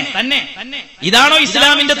 തന്നെ ഇതാണോ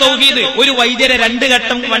ഇസ്ലാമിന്റെ തൗഹീദ്? ഒരു വൈദ്യരെ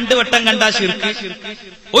 2 വട്ടം കണ്ടാ ശിർക്ക്,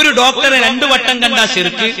 ഒരു ഡോക്ടറെ 2 വട്ടം കണ്ടാ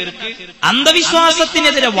ശിർക്ക്.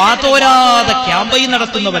 അന്ധവിശ്വാസത്തിനെതിരെ വാതോരാതെ ക്യാമ്പയിൻ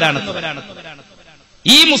നടത്തുന്നവരാണ്.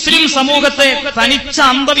 ഈ മുസ്ലിം സമൂഹത്തെ തനിച്ച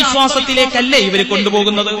അന്ധവിശ്വാസത്തിലേക്കല്ലേ ഇവർ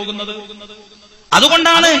കൊണ്ടുപോകുന്നത്.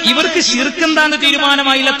 അതുകൊണ്ടാണ് ഇവർക്ക് ശിർക്ക് എന്താന്ന്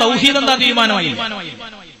തീരുമാനമായില്ല, തൗഹീദ് എന്താ തീരുമാനമായില്ല.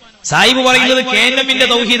 സാഹിബ് പറയുന്നത് കേന്ദ്രമിന്റെ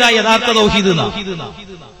തൗഹീദാ യഥാർത്ഥ തൗഹീദ് എന്നാ.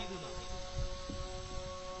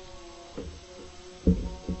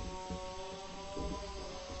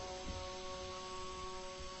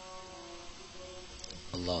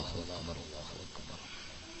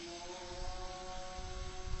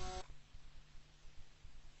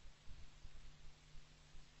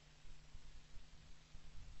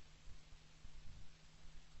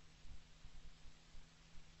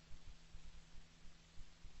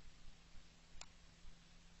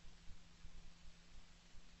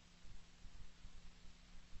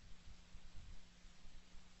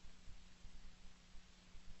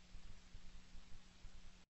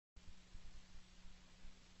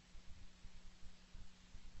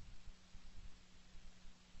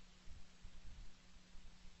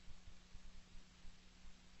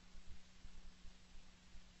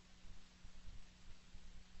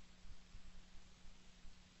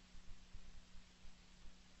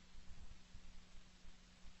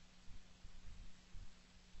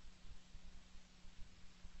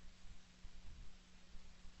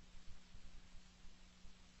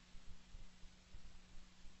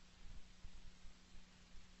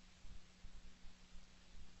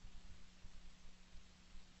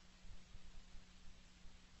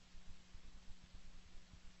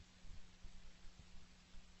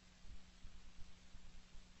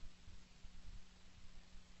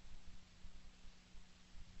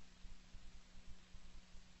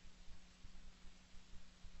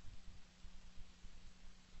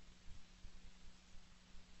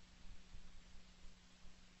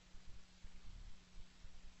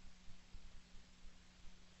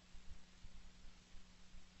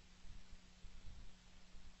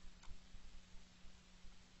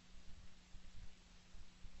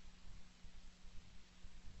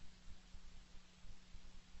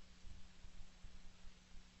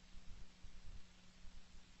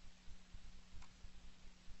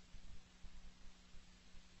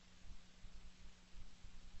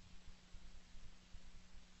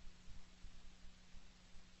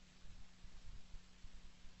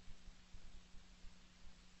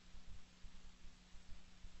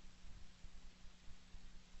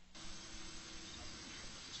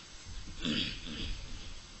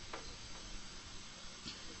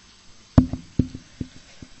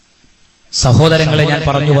 സഹോദരങ്ങളെ, ഞാൻ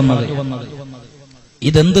പറഞ്ഞു വന്നത്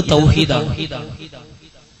ഇതെന്ത് തൗഹീദാണ്?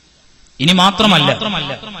 ഇനി മാത്രമല്ല,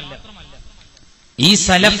 ഈ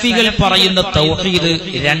സലഫികൾ പറയുന്ന തൗഹീദ്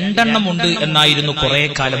 2 ഉണ്ട് എന്നായിരുന്നു കുറെ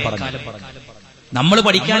കാലം പറഞ്ഞത്. നമ്മൾ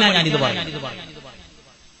പഠിക്കാനാ ഞാനിത് പറയുന്നത്.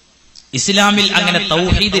 ഇസ്ലാമിൽ അങ്ങനെ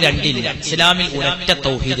തൗഹീദ് 2 ഇല്ല. ഇസ്ലാമിൽ ഒരൊറ്റ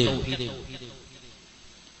തൗഹീദേ ഉള്ളൂ.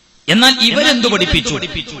 എന്നാൽ ഇവരെന്തു പഠിപ്പിച്ചു?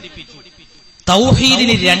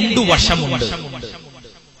 തൗഹീദിന് 2 വശമുണ്ട്.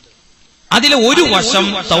 അതിലെ ഒരു വശം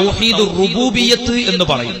തൗഹീദുൽ റുബൂബിയ്യത്ത് എന്ന്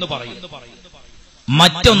പറയും,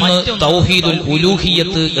 മറ്റൊന്ന് തൗഹീദുൽ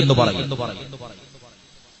ഉലൂഹിയ്യത്ത് എന്ന് പറയും.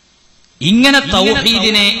 ഇങ്ങനെ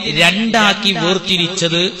തൗഹീദിനെ 2ആക്കി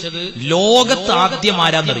വേർതിരിച്ചത് ലോകത്ത് ആദ്യം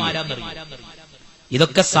ആരാന്നറിയും?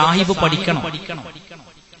 ഇതൊക്കെ സാഹിബ് പഠിക്കണം.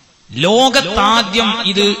 ലോകത്താദ്യം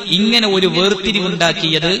ഇത് ഇങ്ങനെ ഒരു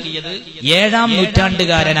വേർതിരിവുണ്ടാക്കിയത് 7-ാം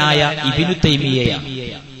നൂറ്റാണ്ടുകാരനായ ഇബ്നു തൈമിയ്യയാണ്.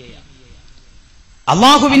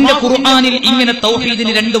 അള്ളാഹുവിന്റെ ഖുർആനിൽ ഇങ്ങനെ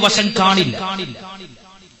തൗഹീദിന് 2 വശം കാണില്ല.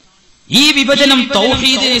 ഈ വിഭജനം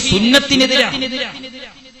തൗഹീദിന് സുന്നത്തിനെതിരാണ്.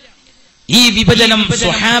 ഈ വിഭജനം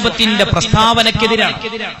സ്വഹാബത്തിന്റെ പ്രസ്താവനക്കെതിരാണ്.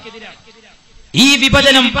 ഈ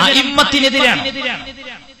വിഭജനം അഇമ്മത്തിനെതിരാണ്.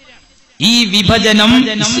 ഈ വിഭജനം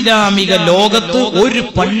ഇസ്ലാമിക ലോകത്ത് ഒരു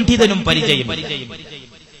പണ്ഡിതനും പരിചയമില്ല.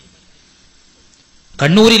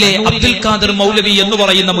 കണ്ണൂരിലെ അബ്ദുൽ ഖാദർ മൗലവി എന്ന്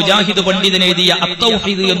പറയുന്ന മുജാഹിദ് പണ്ഡിതൻ എഴുതിയ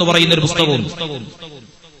അത്തൗഹീദ് എന്ന് പറയുന്ന ഒരു പുസ്തകവും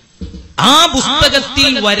ആ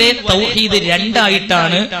പുസ്തകത്തിൽ വരെ തൗഹീദ്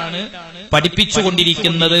രണ്ടായിട്ടാണ്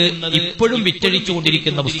പഠിപ്പിച്ചുകൊണ്ടിരിക്കുന്നത്, ഇപ്പോഴും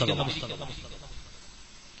വിറ്റഴിച്ചുകൊണ്ടിരിക്കുന്ന പുസ്തകം.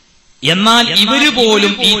 എന്നാൽ ഇവര്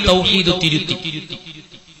പോലും ഈ തൗഹീദ് തിരുത്തി.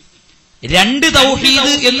 രണ്ട്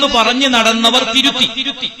തൗഹീദ് എന്ന് പറഞ്ഞു നടന്നവർ തിരുത്തി.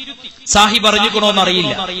 സാഹിബ്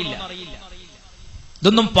അറിഞ്ഞിക്കണോന്നറിയില്ല.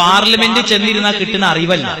 ഇതൊന്നും പാർലമെന്റ് ചെന്നിരുന്നാൽ കിട്ടുന്ന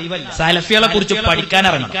അറിവല്ല, സലഫികളെ കുറിച്ച് പഠിക്കാൻ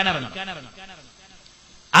ഇറങ്ങണം.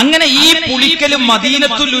 അങ്ങനെ ഈ പുളിക്കലും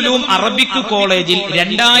മദീനത്തുൽ ഉലൂം അറബിക് കോളേജിൽ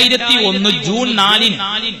 2001 ജൂൺ 4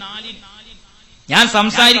 ഞാൻ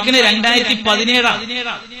സംസാരിക്കുന്നത് 2017.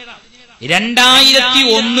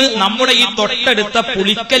 2001 നമ്മുടെ ഈ തൊട്ടടുത്ത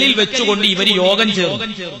പുളിക്കലിൽ വെച്ചുകൊണ്ട് ഇവര് യോഗം ചേർന്നു.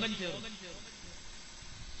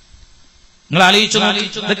 നിങ്ങൾ ആലോചിച്ചു നോക്കി.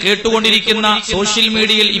 ഇത് കേട്ടുകൊണ്ടിരിക്കുന്ന സോഷ്യൽ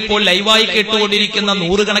മീഡിയയിൽ ഇപ്പോൾ ലൈവായി കേട്ടുകൊണ്ടിരിക്കുന്ന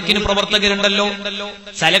നൂറുകണക്കിന് പ്രവർത്തകരുണ്ടല്ലോ,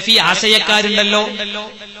 സലഫി ആശയക്കാരുണ്ടല്ലോ.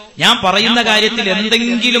 ഞാൻ പറയുന്ന കാര്യത്തിൽ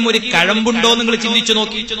എന്തെങ്കിലും ഒരു കഴമ്പുണ്ടോ നിങ്ങൾ ചിന്തിച്ചു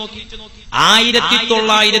നോക്കി.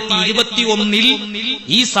 1921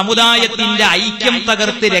 ഈ സമുദായത്തിന്റെ ഐക്യം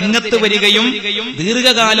തകർത്ത് രംഗത്ത് വരികയും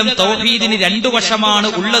ദീർഘകാലം തൗഹീദിന് രണ്ടു വശമാണ്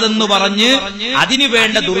ഉള്ളതെന്ന് പറഞ്ഞ് അതിനു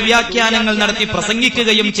വേണ്ട ദുർവ്യാഖ്യാനങ്ങൾ നടത്തി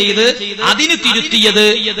പ്രസംഗിക്കുകയും ചെയ്ത് അതിന് തിരുത്തിയത്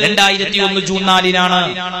 2001 ജൂൺ 4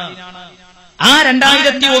 ആ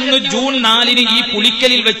 2001 ജൂൺ 4 ഈ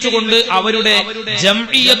പുളിക്കലിൽ വെച്ചുകൊണ്ട് അവരുടെ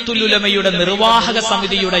ജംഇയ്യത്തുൽ ഉലമയുടെ നിർവാഹക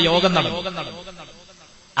സമിതിയുടെ യോഗം നടന്നു.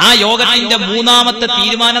 ആ യോഗത്തിന്റെ മൂന്നാമത്തെ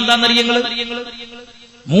തീരുമാനം എന്താണെന്നറിയങ്ങൾ?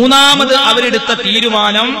 മൂന്നാമത് അവരെടുത്ത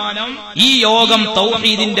തീരുമാനം, ഈ യോഗം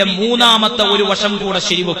തൗഹീദിന്റെ മൂന്നാമത്തെ ഒരു വശം കൂടെ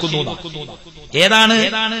ശരിവെക്കുന്നു. ഏതാണ്?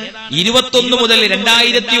 21 മുതൽ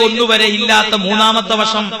 2001 വരെ ഇല്ലാത്ത മൂന്നാമത്തെ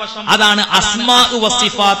വശം. അതാണ് അസ്മാ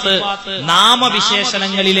വസിഫാത്ത്,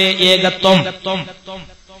 നാമവിശേഷണങ്ങളിലെ ഏകത്വം.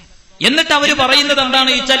 എന്നിട്ട് അവര് പറയുന്നത് എന്താണ്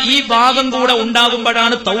വെച്ചാൽ, ഈ ഭാഗം കൂടെ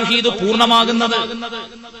ഉണ്ടാകുമ്പോഴാണ് തൗഹീദ് പൂർണ്ണമാകുന്നത്.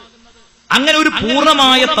 അങ്ങനെ ഒരു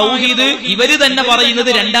പൂർണ്ണമായ തൗഹീദ് ഇവര് തന്നെ പറയുന്നത്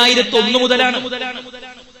 2001 മുതലാണ്.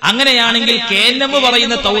 അങ്ങനെയാണെങ്കിൽ കേന്നമ്മ്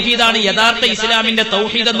പറയുന്ന തൗഹീദാണ് യഥാർത്ഥ ഇസ്ലാമിന്റെ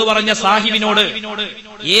തൗഹീദ് എന്ന് പറഞ്ഞ സാഹിബിനോട്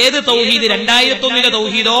ഏത് തൗഹീദ്, 2001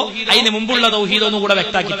 തൗഹീദോ അതിന് മുമ്പുള്ള തൗഹീദോ എന്ന് കൂടെ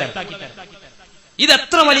വ്യക്താക്കി തരാം.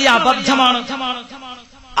 ഇതെത്ര വലിയ അബദ്ധമാണ്.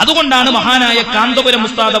 അതുകൊണ്ടാണ് മഹാനായ കാന്തപുരം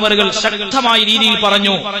ഉസ്താദ് അവറുകൾ ശക്തമായ രീതിയിൽ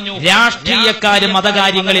പറഞ്ഞു, രാഷ്ട്രീയക്കാര്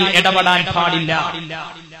മതകാര്യങ്ങളിൽ ഇടപെടാൻ പാടില്ല.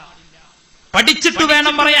 പഠിച്ചിട്ട്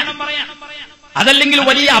വേണം പറയാൻ, അതല്ലെങ്കിൽ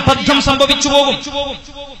വലിയ അബദ്ധം സംഭവിച്ചു പോകും.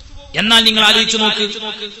 എന്നാൽ നിങ്ങൾ ആലോചിച്ചു നോക്ക്,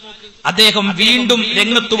 അദ്ദേഹം വീണ്ടും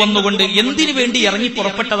രംഗത്ത് വന്നുകൊണ്ട് എന്തിനു വേണ്ടി ഇറങ്ങി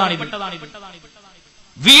പുറപ്പെട്ടതാണിത്?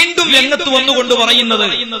 വീണ്ടും രംഗത്ത് വന്നുകൊണ്ട് പറയുന്നത്,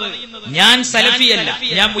 ഞാൻ സലഫിയല്ല,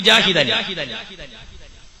 ഞാൻ മുജാഹിദല്ല.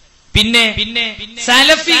 പിന്നെ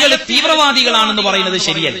സലഫികൾ തീവ്രവാദികളാണെന്ന് പറയുന്നത്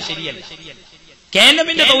ശരിയല്ല.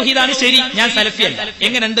 കേനമിന്റെ തൗഹീദാണ് ശരി, ഞാൻ സലഫിയല്ല.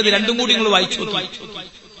 എങ്ങനെയുണ്ട്? രണ്ടും കൂടി നിങ്ങൾ വായിച്ചു നോക്കി.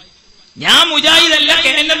 ഞാൻ മുജാഹിദല്ല,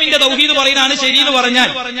 കേനമിന്റെ തൗഹീദ് പറയുന്നതാണ് ശരി എന്ന് പറഞ്ഞാൽ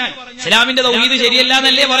ഇസ്ലാമിന്റെ തൗഹീദ് ശരിയല്ല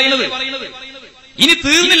എന്നല്ലേ പറയുന്നത്? ഇനി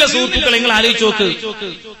തീർന്നില്ല സുഹൃത്തുക്കളെ, നിങ്ങൾ ആലോചിച്ച് നോക്ക്.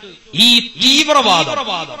 ഈ തീവ്രവാദം,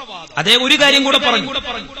 അതേ ഒരു കാര്യം കൂടെ പറഞ്ഞു,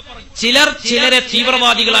 ചിലരെ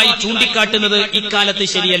തീവ്രവാദികളായി ചൂണ്ടിക്കാട്ടുന്നത് ഇക്കാലത്ത്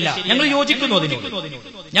ശരിയല്ല. ഞങ്ങൾ യോജിക്കുന്നു, അതിനോട്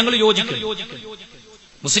ഞങ്ങൾ യോജിക്കുന്നു.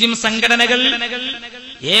 മുസ്ലിം സംഘടനകൾ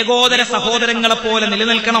ഏകോദര സഹോദരങ്ങളെ പോലെ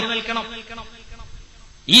നിലനിൽക്കണം.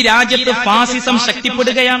 ഈ രാജ്യത്ത് ഫാസിസം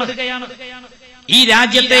ശക്തിപ്പെടുകയാണ്. ഈ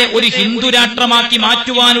രാജ്യത്തെ ഒരു ഹിന്ദു രാഷ്ട്രമാക്കി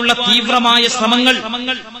മാറ്റുവാനുള്ള തീവ്രമായ ശ്രമങ്ങൾ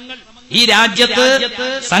ഈ രാജ്യത്ത്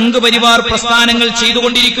സംഘപരിവാർ പ്രസ്ഥാനങ്ങൾ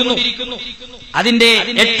ചെയ്തുകൊണ്ടിരിക്കുന്നു. അതിന്റെ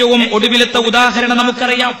ഏറ്റവും ഒടുവിലത്തെ ഉദാഹരണം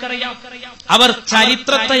നമുക്കറിയാം. അവർ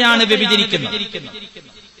ചരിത്രത്തെയാണ് വ്യഭിചരിക്കുന്നത്.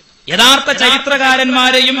 യഥാർത്ഥ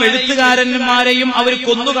ചരിത്രകാരന്മാരെയും എഴുത്തുകാരന്മാരെയും അവർ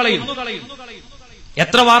കൊന്നുകളയും.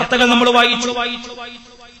 എത്ര വാർത്തകൾ നമ്മൾ വായിച്ചു.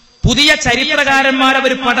 പുതിയ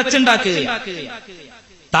ചരിത്രകാരന്മാരവർ പടച്ചുണ്ടാക്കുകയാണ്.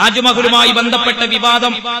 താജ്മഹലുമായി ബന്ധപ്പെട്ട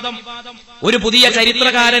വിവാദം ഒരു പുതിയ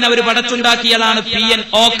ചരിത്രകാരൻ അവർ പടച്ചുണ്ടാക്കിയതാണ്. PN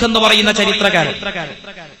ഓക്ക് എന്ന് പറയുന്ന ചരിത്രകാരൻ.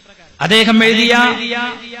 അദ്ദേഹം എഴുതിയ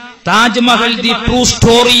താജ്മഹൽ ദി ട്രൂ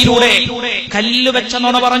സ്റ്റോറിയിലൂടെ കല്ല് വെച്ച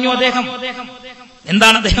നുണ പറഞ്ഞു അദ്ദേഹം.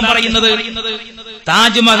 എന്താണ് അദ്ദേഹം പറയുന്നത്?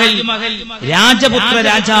 താജ്മഹൽ രാജപുത്ര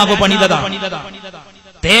രാജാവ് പണിതതാണ്.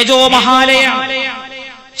 തേജോമഹാലയ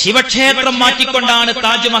ശിവക്ഷേത്രം മാറ്റിക്കൊണ്ടാണ്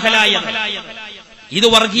താജ്മഹലായത്. ഇത്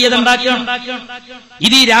വർഗീയത ഉണ്ടാക്കുകയാണ്.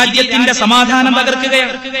 ഇത് ഈ രാജ്യത്തിന്റെ സമാധാനം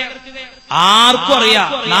തകർക്കുകയാണ്. ആർക്കും അറിയാം,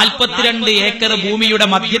 42 ഏക്കർ ഭൂമിയുടെ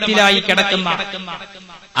മധ്യത്തിലായി കിടക്കുന്ന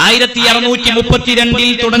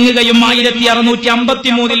 1632 തുടങ്ങുകയും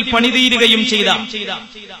 1653 പണിതീരുകയും ചെയ്ത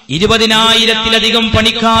 20,000-ത്തിലധികം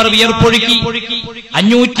പണിക്കാർ വിയർപ്പൊഴുക്കി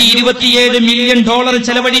 $527 മില്യൺ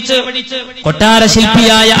ചെലവഴിച്ച് കൊട്ടാര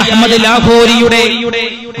ശില്പിയായ അഹമ്മദ് ലാഹോരിയുടെ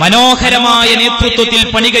മനോഹരമായ നേതൃത്വത്തിൽ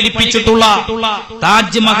പണികഴിപ്പിച്ചിട്ടുള്ള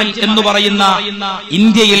താജ്മഹൽ എന്ന് പറയുന്ന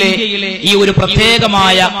ഇന്ത്യയിലെ ഈ ഒരു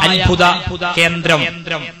പ്രത്യേകമായ അത്ഭുത കേന്ദ്രം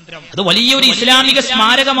അത് വലിയൊരു ഇസ്ലാമിക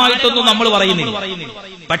സ്മാരകമായിട്ടൊന്നും നമ്മൾ പറയുന്നില്ല.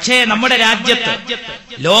 പക്ഷേ നമ്മുടെ രാജ്യത്ത്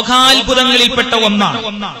ലോകാത്ഭുതങ്ങളിൽപ്പെട്ട ഒന്നാണ്.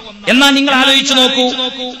 എന്നാൽ നിങ്ങൾ ആലോചിച്ചു നോക്കൂ,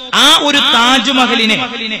 ആ ഒരു താജ്മഹലിനെ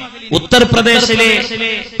ഉത്തർപ്രദേശിലെ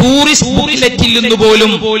ടൂറിസ്റ്റ് ബുക്ക്ലെറ്റിൽ നിന്ന്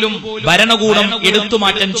പോലും ഭരണകൂടം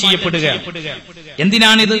എടുത്തുമാറ്റം ചെയ്യപ്പെടുകയാണ്.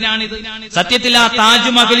 എന്തിനാണിത്? സത്യത്തിൽ ആ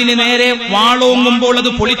താജ്മഹലിന് നേരെ വാളോങ്ങുമ്പോൾ അത്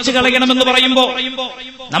പൊളിച്ചു കളയണമെന്ന് പറയുമ്പോ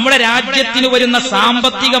നമ്മുടെ രാജ്യത്തിന് വരുന്ന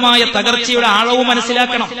സാമ്പത്തികമായ തകർച്ചയുടെ ആഴവും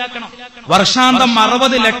മനസ്സിലാക്കണം. വർഷാന്തം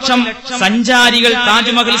 60 ലക്ഷം സഞ്ചാരികൾ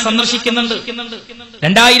താജ്മഹൽ സന്ദർശിക്കുന്നുണ്ട്.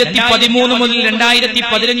 2013 മുതൽ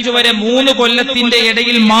 2015 വരെ 3 കൊല്ലത്തിന്റെ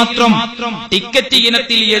ഇടയിൽ മാത്രം ടിക്കറ്റ്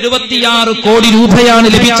ഇനത്തിൽ 76 കോടി രൂപയാണ്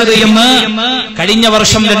ലഭിച്ചത് എന്ന് കഴിഞ്ഞ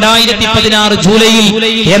വർഷം 2016 ജൂലൈയിൽ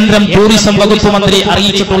കേന്ദ്രം ടൂറിസം വകുപ്പ് മന്ത്രി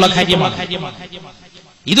അറിയിച്ചിട്ടുള്ള കാര്യമാണ്.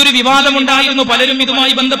 ഇതൊരു വിവാദമുണ്ടായിരുന്നു. പലരും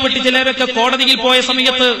ഇതുമായി ബന്ധപ്പെട്ട് ചിലരൊക്കെ കോടതിയിൽ പോയ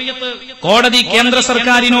സമയത്ത് കോടതി കേന്ദ്ര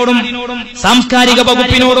സർക്കാരിനോടും സാംസ്കാരിക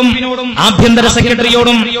വകുപ്പിനോടും ആഭ്യന്തര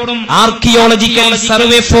സെക്രട്ടറിയോടും ആർക്കിയോളജിക്കൽ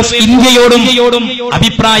സർവേ ഓഫ് ഇന്ത്യയോടും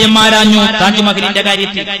അഭിപ്രായം ആരാഞ്ഞു താജ്മഹലിന്റെ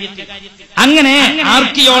കാര്യത്തിൽ. അങ്ങനെ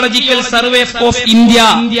archaeological survey of India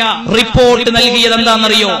report നൽകിയത്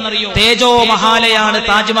എന്താണെന്നറിയോ? തേജോ മഹാലയാണ്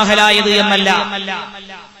താജ്മഹലായത് എന്നല്ല.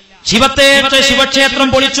 ശിവക്ഷേത്രം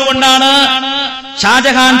പൊളിച്ചുകൊണ്ടാണ്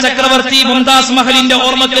ഷാജഹാൻ ചക്രവർത്തി മുംതാസ് മഹലിന്റെ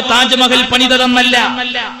ഓർമ്മക്ക് താജ്മഹൽ പണിതതെന്നല്ല,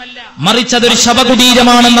 മറിച്ച് അതൊരു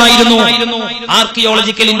ശവകുടീരമാണെന്നായിരുന്നു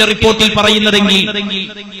ആർക്കിയോളജിക്കലിന്റെ റിപ്പോർട്ടിൽ പറയുന്നതെങ്കിൽ.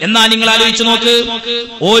 എന്നാൽ നിങ്ങൾ ആലോചിച്ചു നോക്ക്,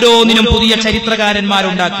 ഓരോന്നിനും പുതിയ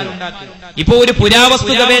ചരിത്രകാരന്മാരുണ്ടാക്കി. ഇപ്പോ ഒരു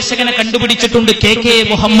പുരാവസ്തു ഗവേഷകനെ കണ്ടുപിടിച്ചിട്ടുണ്ട്, KK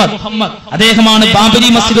മുഹമ്മദ്. അദ്ദേഹമാണ് ബാബരി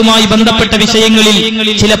മസ്ജിദുമായി ബന്ധപ്പെട്ട വിഷയങ്ങളിൽ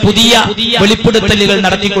ചില പുതിയ വെളിപ്പെടുത്തലുകൾ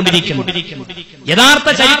നടത്തിക്കൊണ്ടിരിക്കുന്നത്. യഥാർത്ഥ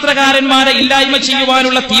ചരിത്രകാരന്മാരെ ഇല്ലായ്മ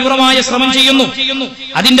ചെയ്യുവാനുള്ള തീവ്രമായ ശ്രമം ചെയ്യുന്നു.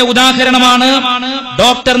 അതിന്റെ ഉദാഹരണമാണ്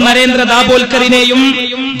ഡോക്ടർ നരേന്ദ്ര ദാബോൽക്കറിനെയും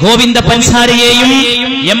ഗോവിന്ദ പൻസാരിയെയും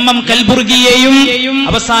MM കൽബുർഗിയെയും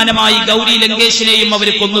അവസാനമായി ഗൗരി ലങ്കേഷിനെയും അവർ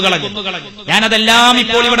കൊന്നുകളഞ്ഞു. ഞാനതെല്ലാം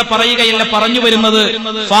ഇപ്പോൾ ഇവിടെ പറയുകയല്ല, പറഞ്ഞു വരുന്നത്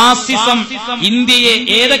ഫാസിസം ഇന്ത്യയെ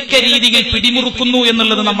ഏതൊക്കെ രീതിയിൽ പിടിമുറുക്കുന്നു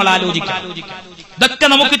എന്നുള്ളത് നമ്മൾ ആലോചിക്കാം. ഇതൊക്കെ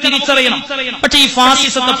നമുക്ക് തിരിച്ചറിയണം. പക്ഷെ ഈ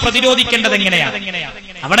ഫാസിസത്തെ പ്രതിരോധിക്കേണ്ടത് എങ്ങനെയാണ്?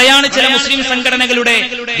 അവിടെയാണ് ചില മുസ്ലിം സംഘടനകളുടെ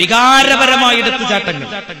വികാരപരമായ എടുത്തുചാട്ടങ്ങൾ.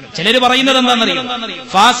 ചിലർ പറയുന്നത് എന്താണെന്നറിയോ?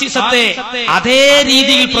 ഫാസിസത്തെ അതേ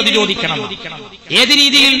രീതിയിൽ പ്രതിരോധിക്കണം. ഏത്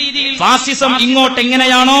രീതിയിൽ? ഫാസിസം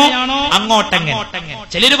ഇങ്ങോട്ടെങ്ങനെയാണോ അങ്ങോട്ടെങ്ങനെ.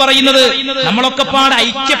 ചിലർ പറയുന്നത് നമ്മളൊക്കെ പാടെ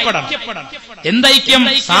ഐക്യപ്പെടണം. എന്തൈക്യം?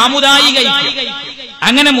 സാമുദായിക ഐക്യം.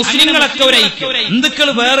 അങ്ങനെ മുസ്ലിങ്ങളൊക്കെ ഒരു ഐക്യം, ഹിന്ദുക്കൾ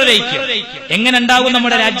വേറൊരു ഐക്യം. എങ്ങനെ ഉണ്ടാവും?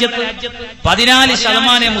 നമ്മുടെ രാജ്യത്ത്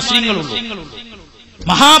 14% മുസ്ലിങ്ങളുള്ളൂ.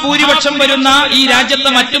 മഹാഭൂരിപക്ഷം വരുന്ന ഈ രാജ്യത്തെ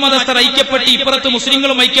മറ്റു മതസ്ഥർ ഐക്യപ്പെട്ട് ഇപ്പുറത്ത്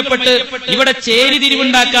മുസ്ലിങ്ങളും ഐക്യപ്പെട്ട് ഇവിടെ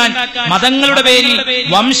ചേരിതിരിവുണ്ടാക്കാൻ, മതങ്ങളുടെ പേരിൽ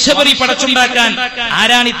വംശപരി പടച്ചുണ്ടാക്കാൻ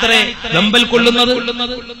ആരാണ് ഇത്ര വെമ്പൽ കൊള്ളുന്നത്?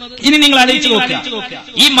 ഇനി നിങ്ങൾ ആലോചിച്ചു നോക്കുക,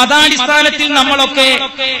 ഈ മതാടിസ്ഥാനത്തിൽ നമ്മളൊക്കെ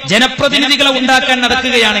ജനപ്രതിനിധികളെ ഉണ്ടാക്കാൻ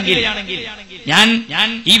നടക്കുകയാണെങ്കിൽ, ഞാൻ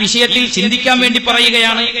ഈ വിഷയത്തിൽ ചിന്തിക്കാൻ വേണ്ടി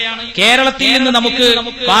പറയുകയാണ്. കേരളത്തിൽ നിന്ന് നമുക്ക്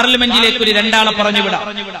പാർലമെന്റിലേക്ക് ഒരു 2 ആളെ പറഞ്ഞുവിടാം.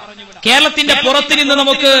 കേരളത്തിന്റെ പുറത്ത് നിന്ന്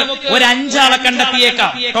നമുക്ക് ഒരു 5 ആളെ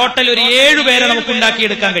കണ്ടെത്തിയേക്കാം. ടോട്ടൽ ഒരു 7 പേരെ നമുക്ക്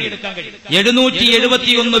ഉണ്ടാക്കിയെടുക്കാൻ കഴിയും.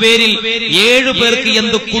 771 പേരിൽ 7 പേർക്ക്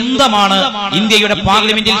എന്ത് കുന്തമാണ് ഇന്ത്യയുടെ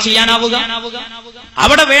പാർലമെന്റിൽ ചെയ്യാനാവുക?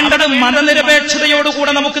 അവിടെ വേണ്ടത്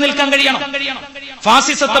മതനിരപേക്ഷതയോടുകൂടെ നമുക്ക് നിൽക്കാൻ കഴിയണം.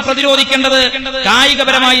 ഫാസിസത്തെ പ്രതിരോധിക്കേണ്ടത്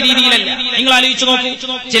കായികപരമായ രീതിയിലല്ല. നിങ്ങൾ ആലോചിച്ചു നോക്കൂ,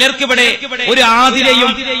 ചിലർക്കിവിടെ ഒരു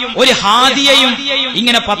ആദിലയും ഒരു ഹാദിയയും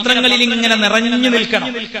ഇങ്ങനെ പത്രങ്ങളിൽ ഇങ്ങനെ നിറഞ്ഞു നിൽക്കണം,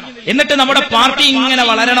 എന്നിട്ട് നമ്മുടെ പാർട്ടി ഇങ്ങനെ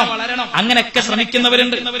വളരണം. അങ്ങനെയൊക്കെ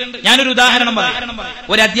ശ്രമിക്കുന്നവരുണ്ട്. ഞാനൊരു ഉദാഹരണം പറയാം.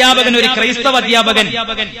 ഒരു അധ്യാപകൻ, ഒരു ക്രൈസ്തവ അധ്യാപകൻ,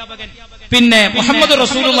 പിന്നെ മുഹമ്മദ്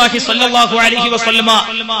റസൂലുള്ളാഹി സ്വല്ലല്ലാഹു അലൈഹി വസല്ലമ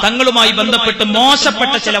തങ്ങളുമായി ബന്ധപ്പെട്ട്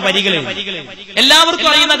മോശപ്പെട്ട ചില വരികൾ എല്ലാവർക്കും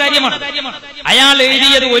അറിയുന്ന കാര്യമാണ്. അയാൾ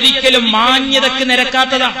എഴുതിയത് ഒരിക്കലും മാന്യതയ്ക്ക്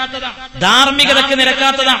നിരക്കാത്തതാണ്, ധാർമ്മികതയ്ക്ക്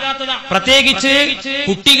നിരക്കാത്തതാണ്. പ്രത്യേകിച്ച്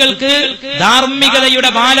കുട്ടികൾക്ക് ധാർമ്മികതയുടെ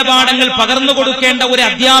ബാലപാഠങ്ങൾ പകർന്നു കൊടുക്കേണ്ട ഒരു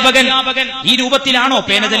അധ്യാപകൻ ഈ രൂപത്തിലാണോ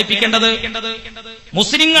പേന ചലിപ്പിക്കേണ്ടത്?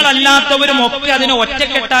 മുസ്ലിങ്ങളല്ലാത്തവരും ഒക്കെ അതിനെ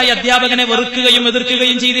ഒറ്റക്കെട്ടായി അധ്യാപകനെ വെറുക്കുകയും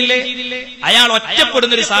എതിർക്കുകയും ചെയ്തില്ലേ? അയാൾ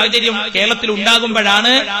ഒറ്റപ്പെടുന്ന ഒരു സാഹചര്യം കേരളത്തിൽ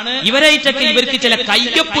ഉണ്ടാകുമ്പോഴാണ് ഇവരായിട്ടൊക്കെ ഇവർക്ക് ചില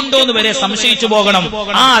കയ്യൊപ്പുണ്ടോ എന്ന് വരെ സംശയിച്ചു പോകണം.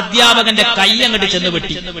 ആ അധ്യാപകന്റെ കൈ അങ്ങോട്ട് ചെന്ന്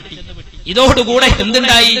വെട്ടി. ഇതോടുകൂടെ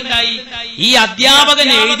എന്തുണ്ടായി? ഈ അധ്യാപകൻ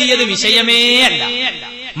എഴുതിയത് വിഷയമേ അല്ല,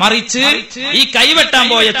 മറിച്ച് ഈ കൈവെട്ടാൻ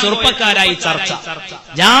പോയ ചെറുപ്പക്കാരായി ചർച്ച.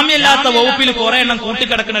 ജാമ്യമില്ലാത്ത വകുപ്പിൽ കുറെ എണ്ണം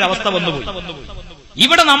കൂട്ടിക്കിടക്കുന്ന ഒരു അവസ്ഥ വന്നുപോയി.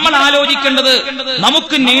 ഇവിടെ നമ്മൾ ആലോചിക്കേണ്ടത്,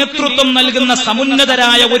 നമുക്ക് നേതൃത്വം നൽകുന്ന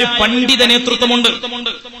സമുന്നതരായ ഒരു പണ്ഡിത നേതൃത്വമുണ്ട്.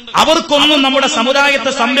 അവർക്കൊന്നും നമ്മുടെ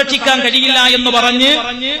സമുദായത്തെ സംരക്ഷിക്കാൻ കഴിയില്ല എന്ന് പറഞ്ഞ്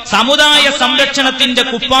സമുദായ സംരക്ഷണത്തിന്റെ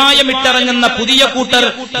കുപ്പായമിട്ടിറങ്ങുന്ന പുതിയ കൂട്ടർ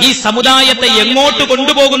ഈ സമുദായത്തെ എങ്ങോട്ട്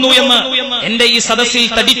കൊണ്ടുപോകുന്നു എന്ന് എന്റെ ഈ സദസ്സിൽ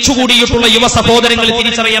തടിച്ചുകൂടിയിട്ടുള്ള യുവ സഹോദരങ്ങൾ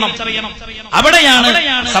തിരിച്ചറിയണം. അവിടെയാണ്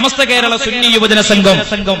സമസ്ത കേരള സുന്നി യുവജന സംഘം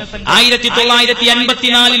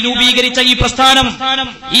 1954 രൂപീകരിച്ച ഈ പ്രസ്ഥാനം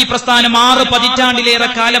 6 പതിറ്റാണ്ടിലേറെ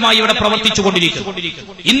കാലമായി ഇവിടെ പ്രവർത്തിച്ചുകൊണ്ടിരിക്കുന്നു.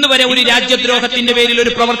 ഇന്ന് വരെ ഒരു രാജ്യദ്രോഹത്തിന്റെ പേരിൽ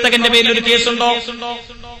ഒരു പ്രവർത്തകന്റെ പേരിൽ ഒരു കേസുണ്ടോ?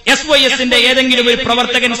 SYSന്റെ ഏതെങ്കിലും ഒരു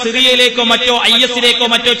പ്രവർത്തകൻ സിറിയയിലേക്കോ മറ്റോ ISലേക്കോ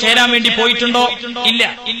മറ്റോ ചേരാൻ വേണ്ടി പോയിട്ടുണ്ടോ? ഇല്ല.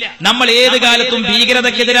 നമ്മൾ ഏത് കാലത്തും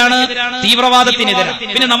ഭീകരതയ്ക്കെതിരാണ്, തീവ്രവാദത്തിനെതിരാണ്.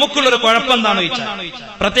 പിന്നെ നമുക്കുള്ളൊരു കുഴപ്പം എന്താണെന്ന് വെച്ചാൽ,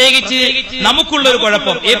 പ്രത്യേകിച്ച് നമുക്കുള്ളൊരു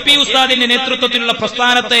കുഴപ്പം, AP ഉസ്താദിന്റെ നേതൃത്വത്തിലുള്ള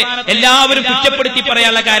പ്രസ്ഥാനത്തെ എല്ലാവരും കുറ്റപ്പെടുത്തി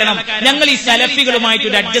പറയാനുള്ള കാരണം ഞങ്ങൾ ഈ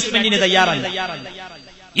സലഫികളുമായിട്ടൊരു അഡ്ജസ്റ്റ്മെന്റിന് തയ്യാറല്ല.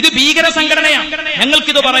 ഇത് ഭീകര സംഘടനയാണ്.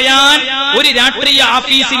 ഞങ്ങൾക്കിത് പറയാൻ ഒരു രാഷ്ട്രീയ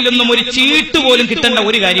ഓഫീസിൽ നിന്നും ഒരു ചീട്ട് പോലും കിട്ടേണ്ട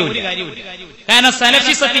ഒരു കാര്യമില്ല. കാരണം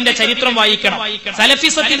സലഫിസത്തിന്റെ ചരിത്രം വായിക്കണം.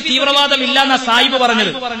 സലഫിസത്തിൽ തീവ്രവാദമില്ല എന്ന സാഹിബ്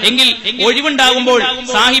പറഞ്ഞത്. എങ്കിൽ ഒഴിവുണ്ടാകുമ്പോൾ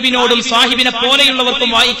സാഹിബിനോടും സാഹിബിനെ പോലെയുള്ളവർക്കും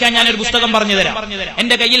വായിക്കാൻ ഞാനൊരു പുസ്തകം പറഞ്ഞു തരാം.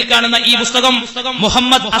 എന്റെ കയ്യിൽ കാണുന്ന ഈ പുസ്തകം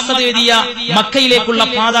മുഹമ്മദ് അസദ് എഴുതിയ മക്കയിലേക്കുള്ള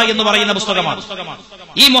പാത എന്ന് പറയുന്ന പുസ്തകമാണ്.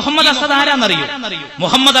 ഈ മുഹമ്മദ് അസദ് ആരാന്നറിയോ?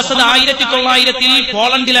 മുഹമ്മദ് അസദ് 1900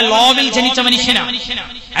 പോളണ്ടിലെ ലോവിൽ ജനിച്ച മനുഷ്യനാണ്.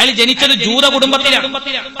 അയാൾ ജനിച്ചത് ജൂത കുടുംബത്തിലാണ്.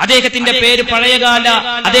 അദ്ദേഹത്തിന്റെ പേര് പഴയകാല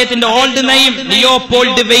അദ്ദേഹത്തിന്റെ ഓൾഡ് നെയിം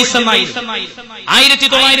ലിയോപോൾഡ് വെയ്സ് എന്നായിരുന്നു.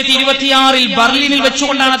 1926 ബർലിനിൽ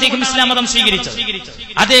വെച്ചുകൊണ്ടാണ് അദ്ദേഹം ഇസ്ലാം മതം സ്വീകരിച്ചത്.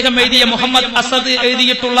 അദ്ദേഹം എഴുതിയ മുഹമ്മദ് അസദ്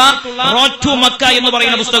എഴുതിയിട്ടുള്ള റോഡ് ടു മക്ക എന്ന്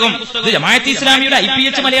പറയുന്ന പുസ്തകം ഇത് ജമാഅത്ത് ഇസ്ലാമിയുടെ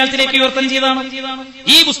IPH മലയാളത്തിലേക്ക് വിവർത്തനം ചെയ്തതാണ്.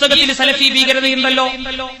 ഈ പുസ്തകത്തിൽ സലഫി ഭീകരതയുണ്ടല്ലോ.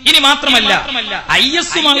 ഇനി മാത്രമല്ല,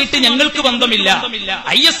 ISുമായിട്ട് ഞങ്ങൾക്ക് ബന്ധമില്ല,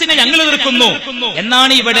 ISനെ ഞങ്ങൾ എതിർക്കുന്നു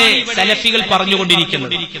എന്നാണ് ഇവിടെ സലഫികൾ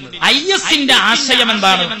പറഞ്ഞുകൊണ്ടിരിക്കുന്നത്. ISന്റെ ആശയം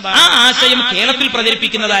എന്താണ്? ആ ആശയം കേരളത്തിൽ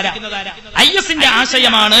പ്രചരിപ്പിക്കുന്നതാരാ? ISന്റെ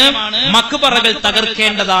ആശയമാണ് മക്ബറകൾ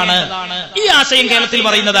തകർക്കേണ്ടതാണ്. ഈ ആശയം കേരളത്തിൽ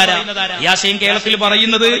പറയുന്നതാരാ? ഈ ആശയം കേരളത്തിൽ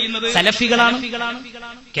പറയുന്നത് സലഫികളാണ്.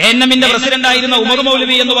 KNMന്റെ പ്രസിഡന്റായിരുന്ന ഉമർ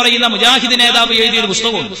മൗലവി എന്ന് പറയുന്ന മുജാഹിദ് നേതാവ് എഴുതിയൊരു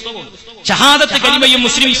പുസ്തകവും ഷഹാദത്ത് കലിമയും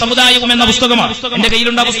മുസ്ലിം സമുദായവും എന്ന പുസ്തകമാണ്. എന്റെ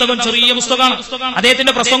കയ്യിലുണ്ട പുസ്തകം ചെറിയ പുസ്തകമാണ്.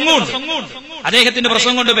 അദ്ദേഹത്തിന്റെ പ്രസംഗമുണ്ട്. അദ്ദേഹത്തിന്റെ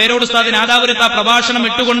പ്രസംഗം കൊണ്ട് പേരോട് ഉസ്താദിന് ആദാപുരത്ത് ആ പ്രഭാഷണം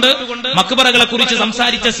ഇട്ടുകൊണ്ട് മക്ബറകളെ കുറിച്ച്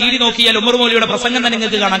സംസാരിച്ച CD നോക്കിയാൽ ഉമർ മൗലവിയുടെ പ്രസംഗം തന്നെ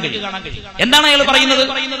നിങ്ങൾക്ക് കാണാൻ കഴിയും. എന്താണ് അയാൾ പറയുന്നത്?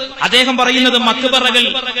 അദ്ദേഹം പറയുന്നത് മക്ബറകൾ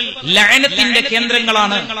ലഅനത്തിന്റെ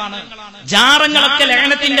കേന്ദ്രങ്ങളാണ്, ജാറങ്ങളൊക്കെ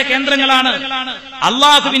ലഅനത്തിന്റെ കേന്ദ്രങ്ങളാണ്,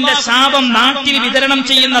 അള്ളാഹുവിന്റെ ശാപം നാട്ടിൽ വിതരണം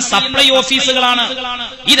ചെയ്യുന്ന സപ്ലൈ ഓഫീസുകളാണ്.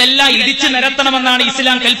 ഇതെല്ലാം ഇടിച്ചു നിരത്തണമെന്നാണ്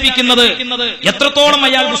ഇസ്ലാം കൽപ്പിക്കുന്നത്. എത്രത്തോളം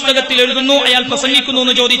അയാൾ പുസ്തകത്തിൽ എഴുതുന്നു, അയാൾ പ്രസംഗിക്കുന്നു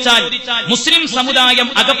എന്ന് ചോദിച്ചാൽ, മുസ്ലിം സമുദായം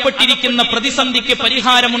അകപ്പെട്ടിരിക്കുന്ന പ്രതിസന്ധിക്ക്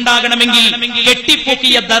പരിഹാരമുണ്ടാകണമെങ്കിൽ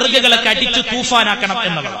കെട്ടിപ്പൊക്കിയ ദർഗകളൊക്കെ അടിച്ചു തൂഫാനാക്കണം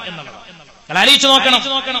എന്നുള്ളതാണ്. ആലോചിച്ചു നോക്കണം.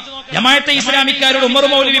 ജമാഅത്തെ ഇസ്ലാമിക്കാരോട് ഉമർ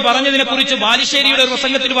മൗലവി പറഞ്ഞതിനെ കുറിച്ച് ബാലുശ്ശേരിയുടെ ഒരു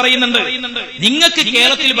പ്രസംഗത്തിൽ പറയുന്നുണ്ട്, നിങ്ങൾക്ക്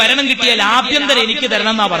കേരളത്തിൽ ഭരണം കിട്ടിയാൽ ആഭ്യന്തരം എനിക്ക്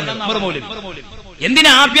തരണം എന്നാ പറഞ്ഞത് ഉമർ മൗലവി.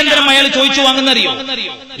 എന്തിനാ ആഭ്യന്തരം അയാൾ ചോദിച്ചു വാങ്ങുന്നറിയോ?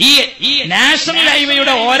 ഈ നാഷണൽ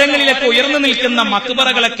ഹൈവേയുടെ ഓരങ്ങളിലൊക്കെ ഉയർന്നു നിൽക്കുന്ന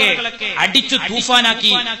മക്ബറകളൊക്കെ അടിച്ചു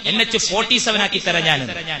തൂഫാനാക്കി NH-47 ആക്കി തരാൻ.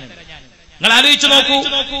 നിങ്ങൾ ആലോചിച്ചു നോക്കൂ.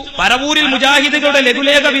 പരവൂരിൽ മുജാഹിദുകളുടെ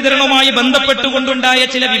ലഘുലേഖ വിതരണവുമായി ബന്ധപ്പെട്ടുകൊണ്ടുണ്ടായ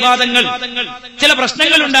ചില വിവാദങ്ങൾ, ചില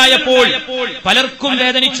പ്രശ്നങ്ങൾ ഉണ്ടായപ്പോൾ പലർക്കും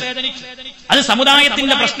വേദനിച്ചു. അത്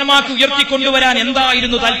സമുദായത്തിന്റെ പ്രശ്നമാക്കി ഉയർത്തിക്കൊണ്ടുവരാൻ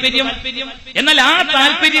എന്തായിരുന്നു താല്പര്യം? എന്നാൽ ആ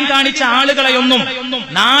താല്പര്യം കാണിച്ച ആളുകളെയൊന്നും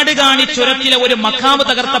നാട് കാണിച്ചുരത്തിലെ ഒരു മഖാമ്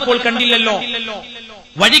തകർത്തപ്പോൾ കണ്ടില്ലല്ലോ.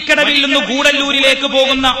 വഴിക്കടവിൽ നിന്ന് ഗൂഡല്ലൂരിലേക്ക്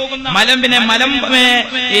പോകുന്ന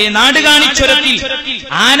നാടുകാണിച്ചുരത്തിൽ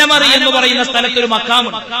ആനമറി എന്ന് പറയുന്ന സ്ഥലത്തൊരു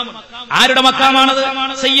മക്കാമുണ്ട്. ആരുടെ മക്കാമാണത്?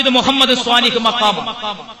 സയ്യിദ് മുഹമ്മദ് സ്വാലിഹ് മക്കാം.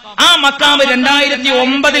 ആ മക്കാമ്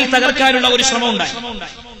 2009 തകർക്കാനുള്ള ഒരു ശ്രമം ഉണ്ടായി.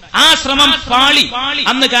 ആ ശ്രമം പാളി.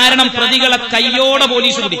 അന്ന് കാരണം പ്രതികളെ കയ്യോടെ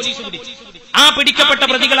പോലീസ് പിടിച്ചു. ആ പിടിക്കപ്പെട്ട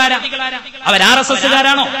പ്രതികളാരാ? അവർ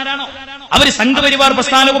RSSകാരാണോ? അവർ സംഘപരിവാർ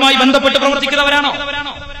പ്രസ്ഥാനവുമായി ബന്ധപ്പെട്ട് പ്രവർത്തിക്കുന്നവരാണോ?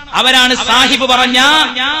 അവരാണ് സാഹിബ് പറഞ്ഞ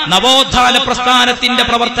നവോത്ഥാന പ്രസ്ഥാനത്തിന്റെ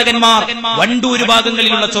പ്രവർത്തകന്മാർ, വണ്ടൂര്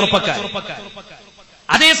ഭാഗങ്ങളിലുള്ള ചെറുപ്പക്കാർ.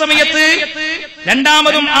 അതേസമയത്ത്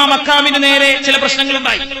രണ്ടാമതും ആ മക്കാമിന് നേരെ ചില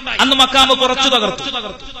പ്രശ്നങ്ങളുണ്ടായി. അന്ന് മക്കാമ് കുറച്ചു തകർത്തു.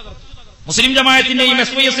 മുസ്ലിം ജമാഅത്തിന്റെയും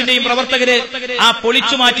SYSന്റെയും പ്രവർത്തകര് ആ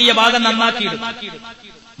പൊളിച്ചു മാറ്റിയ ഭാഗം നന്നാക്കിയിരുന്നു.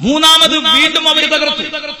 മൂന്നാമത് വീണ്ടും അവർ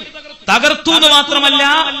തകർത്തു എന്ന് മാത്രമല്ല,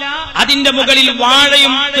 അതിന്റെ മുകളിൽ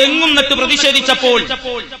വാഴയും തെങ്ങും നട്ട് പ്രതിഷേധിച്ചപ്പോൾ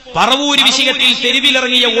പറവൂര് വിഷയത്തിൽ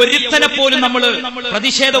തെരുവിലിറങ്ങിയ ഒരുത്തനെ പോലും നമ്മൾ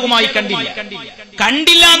പ്രതിഷേധവുമായി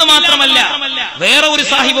കണ്ടില്ല എന്ന് മാത്രമല്ല, വേറെ ഒരു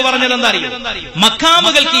സാഹിബ് പറഞ്ഞത് എന്താ അറിയോ?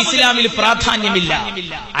 മക്കാമുകൾക്ക് ഇസ്ലാമിൽ പ്രാധാന്യമില്ല.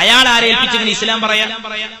 അയാൾ ആരെ ഏൽപ്പിച്ചിങ്ങനെ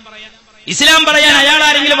ഇസ്ലാം പറയാൻ അയാൾ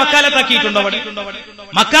ആരെങ്കിലും വക്കാലത്താക്കിയിട്ടുണ്ടോ?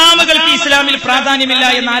 മക്കാമുകൾക്ക് ഇസ്ലാമിൽ പ്രാധാന്യമില്ല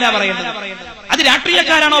എന്ന് ആരാ പറയുന്നത്? അത്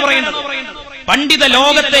രാഷ്ട്രീയക്കാരാണോ പറയുന്നത്? പണ്ഡിത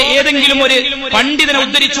ലോകത്തെ ഏതെങ്കിലും ഒരു പണ്ഡിതനെ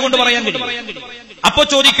ഉദ്ധരിച്ചുകൊണ്ട് പറയാൻ കഴിയും. അപ്പോ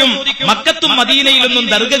ചോദിക്കും, മക്കത്തും മദീനയിലൊന്നും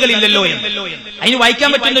ദർഗകളില്ലല്ലോ എന്ന്. അതിന് വായിക്കാൻ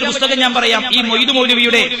പറ്റുന്ന ഒരു പുസ്തകം ഞാൻ പറയാം. ഈ മൊയ്ദ്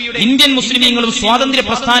മൗലവിയുടെ ഇന്ത്യൻ മുസ്ലിമീങ്ങളും സ്വാതന്ത്ര്യ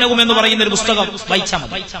പ്രസ്ഥാനവും എന്ന് പറയുന്ന ഒരു പുസ്തകം വായിച്ചാൽ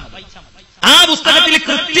മതി. ആ പുസ്തകത്തിൽ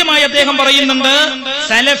കൃത്യമായി അദ്ദേഹം പറയുന്നുണ്ട്,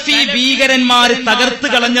 സലഫി ഭീകരന്മാർ തകർത്ത്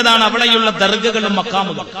കളഞ്ഞതാണ് അവിടെയുള്ള ദർഗകളും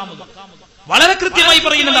മക്കാമുകളും. വളരെ കൃത്യമായി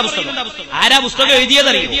പറയുന്നുണ്ട് ആ പുസ്തകം. ആരാ പുസ്തകം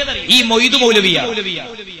എഴുതിയതറിയോ? ഈ മൊയ്തു മൗലവിയാണ്.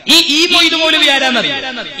 ഈ മൊയ്തു മൗലവി ആരാന്നറിയോ?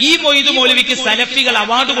 ഈ മൊയ്തു മൗലവിക്ക് സലഫികൾ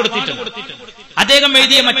അവാർഡ് കൊടുത്തിട്ടുണ്ട്. അദ്ദേഹം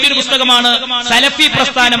എഴുതിയ മറ്റൊരു പുസ്തകമാണ് സലഫി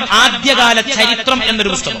പ്രസ്ഥാനം ആദ്യകാല ചരിത്രം എന്നൊരു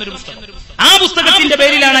പുസ്തകം. ആ പുസ്തകത്തിന്റെ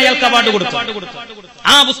പേരിലാണ് അയാൾക്ക് അവാർഡ് കൊടുത്തത്.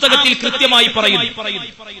 ആ പുസ്തകത്തിൽ കൃത്യമായി പറയുന്നു,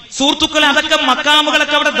 സുഹൃത്തുക്കളെ, അതൊക്കെ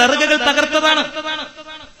മക്കാമുകളൊക്കെ അവിടെ ദർഗകൾ തകർത്തതാണ്.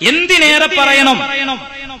 എന്തിനേറെ പറയണം,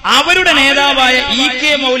 അവരുടെ നേതാവായ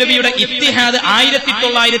ഇ.കെ. മൗലവിയുടെ ഇത്തിഹാദ്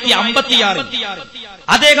 1956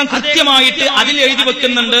 അദ്ദേഹം കൃത്യമായിട്ട് അതിൽ എഴുതി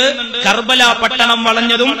വെക്കുന്നുണ്ട്, കർബല പട്ടണം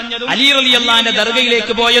വളഞ്ഞതും അലി റളിയല്ലാഹുവിന്റെ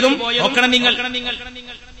ദർഗയിലേക്ക് പോയതും നോക്കണം നിങ്ങൾ.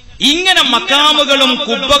 ഇങ്ങനെ മക്കാമുകളും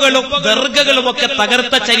കുബ്ബകളും ദർഗകളും ഒക്കെ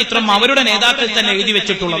തകർത്ത ചരിത്രം അവരുടെ നേതാക്കൾ തന്നെ എഴുതി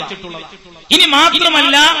വെച്ചിട്ടുള്ളത്. ഇനി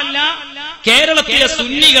മാത്രമല്ല, കേരളത്തിലെ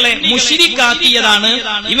സുന്നികളെ മുശ്രിക്കാക്കിയതാണ്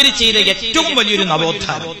ഇവർ ചെയ്ത ഏറ്റവും വലിയൊരു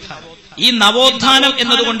നവോത്ഥാനം. ഈ നവോത്ഥാനം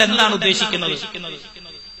എന്നതുകൊണ്ട് എന്താണ് ഉദ്ദേശിക്കുന്നത്?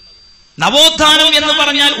 നവോത്ഥാനം എന്ന്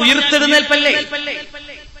പറഞ്ഞാൽ ഉയർത്തെഴുന്നേൽപ്പല്ലേ?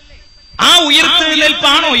 ആ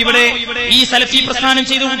ഉയർത്തെഴുന്നേൽപ്പാണോ ഇവിടെ ഈ സലഫി പ്രസ്ഥാനം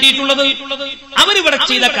ചെയ്തു കൂട്ടിയിട്ടുള്ളത്? അവരിവിടെ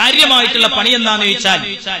ചെയ്ത കാര്യമായിട്ടുള്ള പണി എന്താണെന്ന് ചോദിച്ചാൽ,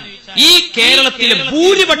 ഈ കേരളത്തിലെ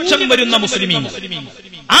ഭൂരിപക്ഷം വരുന്ന മുസ്ലിമീങ്ങൾ,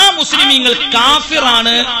 ആ മുസ്ലിമീങ്ങൾ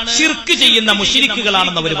കാഫിറാണ്, ശിർക്ക് ചെയ്യുന്ന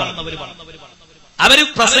മുശ്രിക്കുകളാണെന്ന് അവർ പറഞ്ഞു. അവര്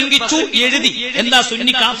പ്രസംഗിച്ചു, എഴുതി. എന്താ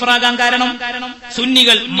സുന്നി കാഫിറാകാൻ കാരണം?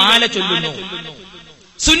 സുന്നികൾ മാല ചൊല്ലുന്നു,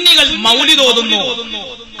 സുന്നികൾ മൗലിദ് ഓതുന്നു.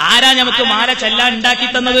 ആരാ നമുക്ക് മാല ചെല്ലാൻ ഉണ്ടാക്കി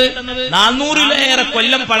തന്നത്? 400-ലേറെ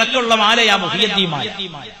കൊല്ലം പഴക്കമുള്ള മാലയാ മുഹിയുദ്ദീൻ മാല.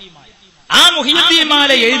 ആ മുഹിയുദ്ദീൻ മാല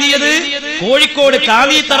എഴുതിയത് കോഴിക്കോട്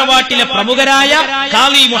കാവി തറവാട്ടിലെ പ്രമുഖരായ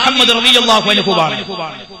കാവി മുഹമ്മദ് റളിയല്ലാഹു അൻഹുവാണ്.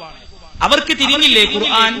 അവർക്ക് തിരിഞ്ഞില്ലേ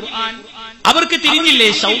ഖുർആൻ? അവർക്ക് തിരിഞ്ഞില്ലേ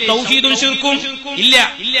തൗഹീദും ശിർക്കും? ഇല്ല,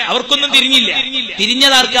 അവർക്കൊന്നും തിരിഞ്ഞില്ല.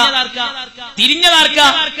 തിരിഞ്ഞതാർക്ക?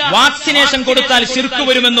 വാക്സിനേഷൻ കൊടുത്താൽ ശിർക്ക്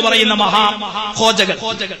വരുമെന്ന് പറയുന്ന മഹാഹോജകൾ.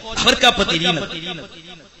 അവർക്കപ്പൊ തിരിയുന്നത്.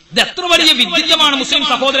 ഇത് എത്ര വലിയ വിദ്യമാണ് മുസ്ലിം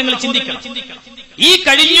സഹോദരങ്ങൾ ചിന്തിക്കണം. ഈ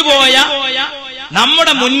കഴിഞ്ഞുപോയ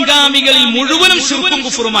നമ്മുടെ മുൻഗാമികളിൽ മുഴുവനും ശിർക്കും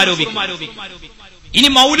കുഫറും ആരോപിക്കും. ഇനി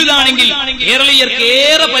മൗലിദാണെങ്കിൽ കേരളീയർക്ക്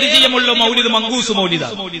ഏറെ പരിചയമുള്ള മൗലിദ് മങ്കൂസ്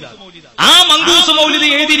മൗലിദാണ്. ആ മങ്കൂസ് മൗലിദ്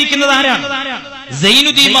എഴുതിയിരിക്കുന്നത് ആരാണ്?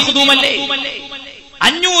 സൈനുദ്ദീൻ മഖ്ദൂം അല്ലേ?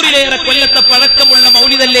 500-ലേറെ കൊല്ലത്തെ പഴക്കമുള്ള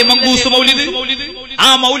മൗലിദല്ലേ മങ്കൂസ് മൗലിദ്? ആ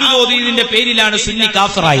മൗലിദ് ഓതിയതിന്റെ പേരിലാണ് സുന്നി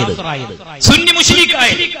കാഫിറായത്, സുന്നി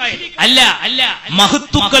മുശ്രിക്കായത്. അല്ല,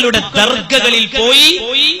 മഹത്തുക്കളുടെ ദർഗകളിൽ പോയി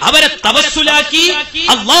അവരെ തവസ്സുലാക്കി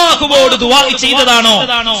അല്ലാഹുവോട് ദുആ ചെയ്തതാണോ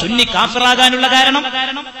സുന്നി കാഫിറാകാനുള്ള കാരണം,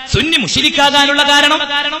 സുന്നി മുശ്രിക്കാകാനുള്ള കാരണം?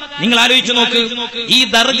 നിങ്ങൾ ആലോചിച്ചു നോക്ക്. ഈ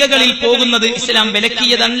ദർഗകളിൽ പോകുന്നത് ഇസ്ലാം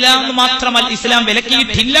വിലക്കിയതല്ല എന്ന് മാത്രമല്ല, ഇസ്ലാം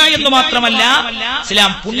വിലക്കിയിട്ടില്ല എന്ന് മാത്രമല്ല,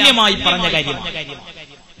 ഇസ്ലാം പുണ്യമായി പറഞ്ഞ കാര്യമാണ്.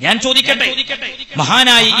 ഞാൻ ചോദിക്കട്ടെ,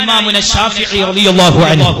 മഹാനായ ഇമാമുന ശാഫിഈ റളിയല്ലാഹു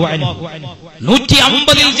അൻഹു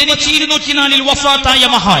 150-ൽ ജനിച്ച് 204-ൽ വഫാത്തായ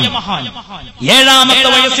മഹാൻ, 7ാമത്തെ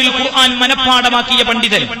വയസ്സിൽ ഖുർആൻ മനഃപ്പാഠമാക്കിയ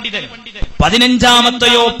പണ്ഡിതൻ,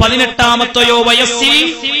 15ാമത്തെയോ 18ാമത്തെയോ വയസ്സിൽ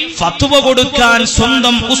ഫത്വ കൊടുക്കാൻ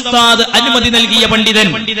സ്വന്തം ഉസ്താദ് അനുമതി നൽകിയ പണ്ഡിതൻ,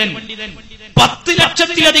 10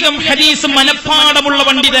 ലക്ഷത്തിലധികം ഹദീസ് മനഃപ്പാഠമുള്ള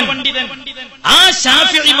പണ്ഡിതൻ. ആ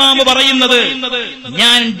ശാഫിഈ ഇമാമ് പറയുന്നത്,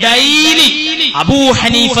 ഞാൻ ഡെയിലി അബൂ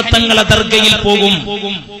ഹനീഫ തങ്ങളെ ദർഗയിൽ പോകും,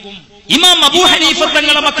 ഇമാം അബൂ ഹനീഫ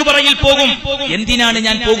തങ്ങളെ മഖ്ബറയിൽ പോകും. എന്തിനാണ്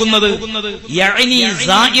ഞാൻ പോകുന്നത്? യഅനി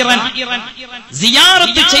സായിറൻ,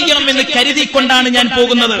 സിയാറത്ത് ചെയ്യണമെന്ന് കരുതിക്കൊണ്ടാണ് ഞാൻ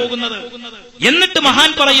പോകുന്നത്. എന്നിട്ട് മഹാൻ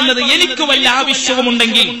പറയുന്നത്, എനിക്ക് വല്ല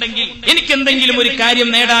ആവശ്യവുമുണ്ടെങ്കിൽ, എനിക്ക് എന്തെങ്കിലും ഒരു കാര്യം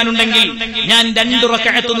നേടാനുണ്ടെങ്കിൽ ഞാൻ 2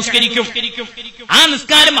 റക്അത്ത് നിസ്കരിക്കും. ആ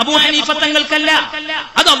നിസ്കാരം അബൂ ഹനീഫ തങ്ങൾക്കല്ല,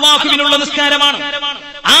 അത് അല്ലാഹുവിനുള്ള നിസ്കാരമാണ്.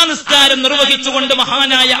 ആ നിസ്കാരം നിർവഹിച്ചുകൊണ്ട്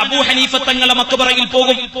മഹാനായ അബൂ ഹനീഫ തങ്ങളെ മഖ്ബറയിൽ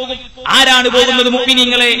പോകും. ആരാണ് പോകുന്നത്?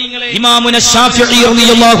 മുഅ്മിനീങ്ങളെ, ഇമാമുന ശാഫിഈ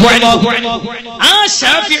റളിയല്ലാഹു അൻഹു. ആ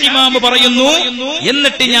ശാഫിഈ ഇമാം പറയുന്നു,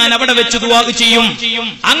 എന്നിട്ട് ഞാൻ അവിടെ വെച്ച് ദുആ ചെയ്യും.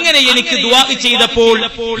 അങ്ങനെ എനിക്ക് ദുആ ചെയ്തപ്പോൾ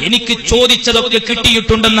എനിക്ക് ചോദിച്ചതൊക്കെ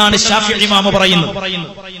കിട്ടിയിട്ടുണ്ടെന്നാണ് ശാഫിഈ ഇമാം പറയുന്നത്.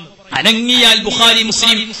 അനങ്ങിയാൽ ബുഖാരി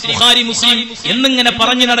മുസ്ലിം, ബുഖാരി മുസ്ലിം എന്നിങ്ങനെ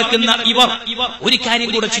പറഞ്ഞു നടക്കുന്ന ഇവർ ഒരു കാര്യം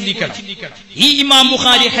കൂടെ ചിന്തിക്കണം. ഈ ഇമാം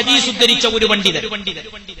ബുഖാരി ഹദീസ് ഉദ്ധരിച്ച ഒരു പണ്ഡിതൻ,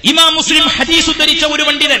 ഇമാം മുസ്ലിം ഹദീസ് ഉദ്ധരിച്ച ഒരു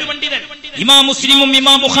പണ്ഡിതൻ. ഇമാം മുസ്ലിമും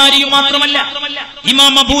ഇമാം ബുഖാരിയും മാത്രമല്ല,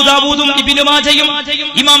 ഇമാം അബൂ ദാവൂദും ഇബ്നു മാജയും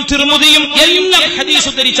ഇമാം തിർമിദിയും എല്ലാം ഹദീസ്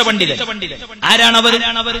ഉദ്ധരിച്ച പണ്ഡിതൻ. ആരാണ് അവർ?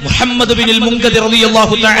 മുഹമ്മദ് ബിനുൽ മുൻകദിർ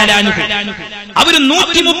റളിയല്ലാഹു തആല അൻഹു. അവർ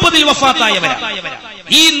 130-ൽ വഫാത്തായവരാണ്.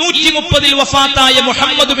 ഈ 130 വഫാത്തായ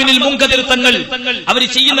മുഹമ്മദ് ബിനുൽ മുൻകദിർ തങ്ങൾ അവർ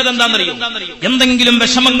ചെയ്യുന്നത് എന്താണെന്നറിയോ? എന്തെങ്കിലും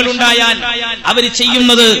വിഷമങ്ങൾ ഉണ്ടായാൽ അവർ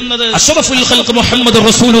ചെയ്യുന്നത് അഷ്റഫുൽ ഖൽഖ് മുഹമ്മദ്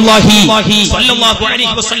റസൂലുള്ളാഹി സ്വല്ലല്ലാഹു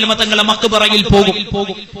അലൈഹി വസല്ലം തങ്ങളെ മഖ്ബറയിൽ പോകും.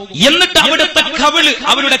 എന്നിട്ട് അവിടുത്തെ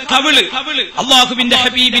അവരുടെ കവിള് അല്ലാഹുവിന്റെ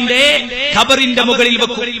ഹബീബിന്റെ ഖബറിന്റെ മുകളിൽ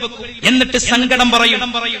വെക്കും. എന്നിട്ട് സങ്കടം പറയും,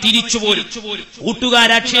 തിരിച്ചു പോരും.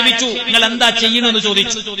 കൂട്ടുകാരാക്ഷേപിച്ചു, നിങ്ങൾ എന്താ ചെയ്യുന്നതെന്ന്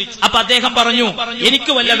ചോദിച്ചു. അപ്പൊ അദ്ദേഹം പറഞ്ഞു,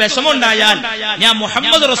 എനിക്ക് വല്ല വിഷമമുണ്ടായാൽ ഞാൻ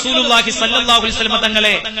മുഹമ്മദ് റസൂലുള്ളാഹി സ്വല്ലല്ലാഹു അലൈഹി വസല്ലം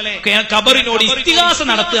തങ്ങളെ ഖബറിനോട് ഇസ്തിഗാസ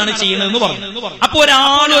നടത്തുകയാണ് ചെയ്യുന്നതെന്ന് പറഞ്ഞു. അപ്പൊ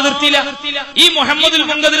ഒരാളും എതിർത്തില്ല. ഈ മുഹമ്മദുൽ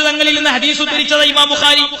മുൻകദിർ തങ്ങളിൽ നിന്ന് ഹദീസ് ഉദ്ധരിച്ചത് ഇമാം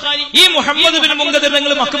ബുഖാരി. ഈ മുഹമ്മദ് ബിൻ മുൻകദിർ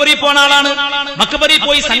തങ്ങൾ മഖ്ബറിൽ പോണ ആളാണ്, മഖ്ബറിൽ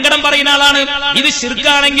പോയി സങ്കടം പറയുന്ന ആളാണ്. ഇത്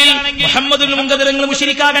ശിർക്കാണെങ്കിൽ മുഹമ്മദ് ബിൻ മുൻകദിർ തങ്ങൾ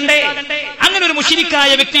മുശ്രിക്കാകണ്ടേ? അങ്ങനെ ഒരു മുശ്രിക്കായ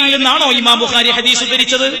വ്യക്തിയിൽ നിന്നാണോ ഇമാം ബുഖാരി ഹദീസ്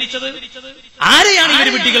ഉദ്ധരിച്ചത്? ആരെയാണ് ഇവർ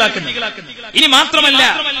വിഡ്ഢികളാക്കുന്നത്? ഇനി മാത്രമല്ല,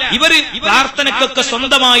 ഇവർ പ്രാർത്ഥനയ്ക്കൊക്കെ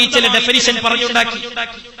സ്വന്തമായി ചില ഡെഫിനിഷൻ പറഞ്ഞുണ്ടാക്കി.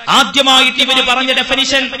 ആദ്യമായിട്ട് ഇവർ പറഞ്ഞ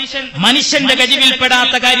ഡെഫിനിഷൻ മനുഷ്യന്റെ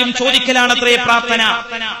കഴിവിൽപ്പെടാത്ത കാര്യം ചോദിക്കലാണത്രേ പ്രാർത്ഥന.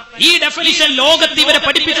 ഈ ഡെഫിനിഷൻ ലോകത്ത് ഇവരെ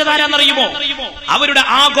പഠിപ്പിച്ചതാരാന്നറിയുമോ? അവരുടെ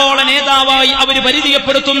ആഗോള നേതാവായി അവർ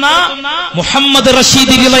പരിചയപ്പെടുത്തുന്ന മുഹമ്മദ്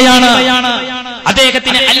റഷീദ് റിളയാണ്.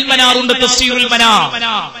 അദ്ദേഹത്തിന് അൽമനാർ ഉണ്ട്, തഫ്സീറുൽ മനാർ.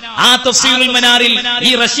 ആ തഫ്സീറുൽ മനാറിൽ ഈ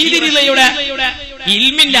റഷീദ് റിളയുടെ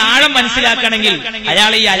ഇൽമിന്റെ ആഴം മനസ്സിലാക്കണമെങ്കിൽ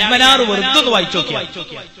അയാൾ ഈ അൽമനാർ വെറുതെ വായിച്ചു നോക്കിയാൽ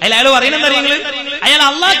അയാൾ പറയുന്നത് അയാൾ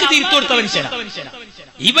അള്ളാഹ്ക്ക് തിരിച്ചു കൊടുത്ത മനുഷ്യനാണ്.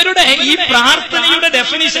 ഇവരുടെ ഈ പ്രാർത്ഥനയുടെ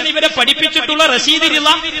ഡെഫിനിഷൻ ഇവരെ പഠിപ്പിച്ചിട്ടുള്ള റഷീദ് റിള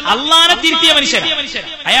അള്ളാനെ തിരുത്തിയ മനുഷ്യൻ.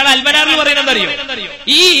 അയാൾ അൽമനാറിൽ പറയുന്നത് അറിയോ?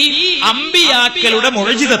 ഈ അമ്പിയാക്കളുടെ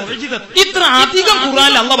മുഅ്ജിസത്ത് ഇത്ര അധികം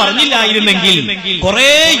ഖുർആനിൽ അള്ളാഹ് പറഞ്ഞില്ലായിരുന്നെങ്കിൽ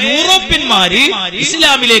കുറെ യൂറോപ്യന്മാര്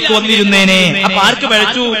ഇസ്ലാമിലേക്ക് വന്നിരുന്നേനെ. അപ്പൊ ആർക്ക്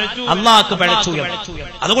പിഴച്ചു? അള്ളാഹ്ക്ക് പിഴച്ചു.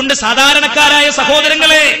 അതുകൊണ്ട് സാധാരണക്കാരായ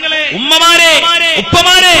സഹോദരങ്ങളെ, ഉമ്മമാരെ,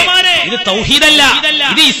 ഉപ്പമാരെ, ഇത് തൗഹീദല്ല,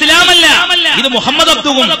 ഇത് ഇസ്ലാമല്ല, ഇത് മുഹമ്മദ്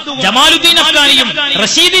അബ്ദുവും ജമാലുദ്ദീൻ അഫ്ഗാനിയും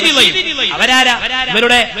റഷീദ് റിളയും അവരാരാ?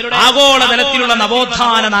 ഇവരുടെ ആഗോള തലത്തിലുള്ള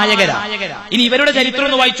നവോത്ഥാന നായകരാ. ഇനി ഇവരുടെ ചരിത്രം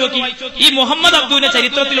ഒന്ന് വായിച്ചു നോക്കി. ഈ മുഹമ്മദ് അബ്ദുവിന്റെ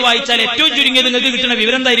ചരിത്രത്തിൽ വായിച്ചാൽ ഏറ്റവും ചുരുങ്ങിയത് നിങ്ങൾക്ക് കിട്ടുന്ന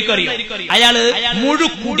വിവരം എന്തായിരിക്കും അറിയോ? അയാള്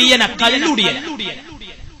മുഴുക്കുടിയന, കള്ളുടിയന.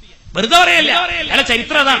 വെറുതെ പറയല്ല, അയാളെ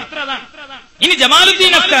ചരിത്രം അതാണ്. ഇനി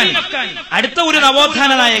ജമാലുദ്ദീൻ അഫ്ഗാനി അടുത്ത ഒരു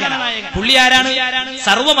നവോത്ഥാന നായകൻ. പുള്ളി ആരാണ്?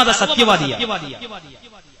 സർവമത സത്യവാദിയാണ്.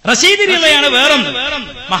 റഷീദ് റിളയാണ് വേറൊന്ന്.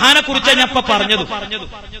 മഹാനെ കുറിച്ച് ഞാൻ ഇപ്പൊ പറഞ്ഞത്.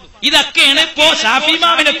 ഇതൊക്കെയാണ് ഇപ്പോ ഷാഫി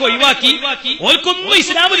ഇമാമിനൊക്കെ ഒഴിവാക്കി ഓൽക്കൊന്നും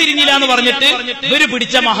ഇസ്ലാം തിരിഞ്ഞില്ല എന്ന് പറഞ്ഞിട്ട് ഇവര്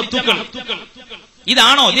പിടിച്ച മഹത്തുക്കൾ.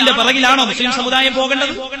 ഇതാണോ, ഇതിന്റെ പിറകിലാണോ മുസ്ലിം സമുദായം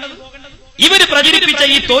പോകേണ്ടത്? ഇവര് പ്രചരിപ്പിച്ച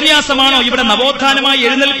ഈ തോന്നിയാസമാണോ ഇവിടെ നവോത്ഥാനമായി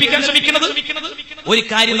എഴുന്നേൽപ്പിക്കാൻ ശ്രമിക്കുന്നത്? ഒരു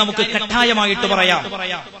കാര്യം നമുക്ക് കട്ടായമായിട്ട് പറയാം.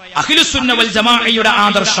 അഹ്ലുസുന്ന വൽ ജമാഅയുടെ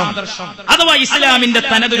ആദർശം അഥവാ ഇസ്ലാമിന്റെ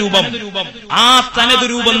തനത് രൂപം, ആ തനത്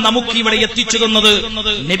രൂപം നമുക്ക് ഇവിടെ എത്തിച്ചു തന്നത്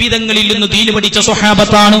നബിതങ്ങളിൽ നിന്ന് ദീന് പഠിച്ച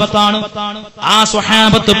സ്വഹാബത്താണ്. ആ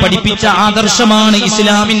സ്വഹാബത്ത് പഠിപ്പിച്ച ആദർശമാണ്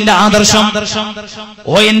ഇസ്ലാമിന്റെ ആദർശം.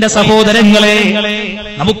 ഓ എന്റെ സഹോദരങ്ങളെ,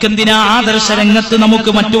 നമുക്കെന്തിനാ ആദർശ രംഗത്ത് നമുക്ക്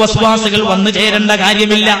മറ്റു വസ്വാസുകൾ വന്നു ചേരേണ്ട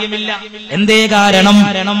കാര്യമില്ല. എന്തേ കാരണം?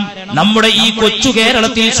 നമ്മുടെ ഈ കൊച്ചു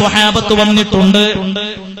കേരളത്തിൽ സ്വഹാബത്ത് വന്നിട്ടുണ്ട്.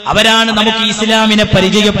 അവരാണ് നമുക്ക് ഇസ്ലാമിനെ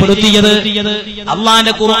പരിചയപ്പെടുത്തിയത്.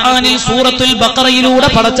 അള്ളാന്റെ ഖുർആനിൽ സൂറത്തുൽ ബഖറയിലൂടെ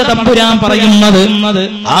പടച്ച തമ്പുരാൻ പറയുന്നത്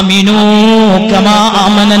ആമിനൂ കമാ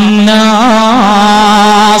ആമനന്നാസ്.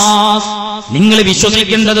 നിങ്ങൾ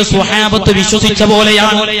വിശ്വസിക്കേണ്ടത് സ്വഹാബത്ത് വിശ്വസിച്ച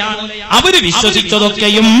പോലെയാണ്. അവര്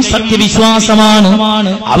വിശ്വസിച്ചതൊക്കെയും സത്യവിശ്വാസമാണ്,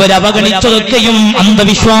 അവരവഗണിച്ചതൊക്കെയും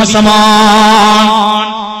അന്ധവിശ്വാസമാണ്.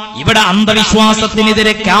 ഇവിടെ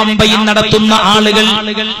അന്ധവിശ്വാസത്തിനെതിരെ ക്യാമ്പയിൻ നടത്തുന്ന ആളുകൾ,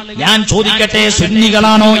 ഞാൻ ചോദിക്കട്ടെ,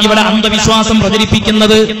 സുന്നികളാണോ ഇവിടെ അന്ധവിശ്വാസം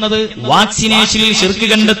പ്രചരിപ്പിക്കുന്നത്? വാക്സിനേഷനിൽ ശിർക്ക്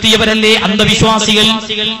കണ്ടെത്തിയവരല്ലേ അന്ധവിശ്വാസികൾ?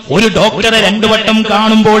 ഒരു ഡോക്ടറെ 2 വട്ടം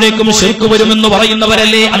കാണുമ്പോഴേക്കും ശിർക്ക് വരുമെന്ന്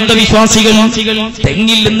പറയുന്നവരല്ലേ അന്ധവിശ്വാസികൾ?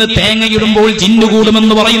 തെങ്ങിൽ നിന്ന് തേങ്ങയിടുമ്പോൾ ജിന്നു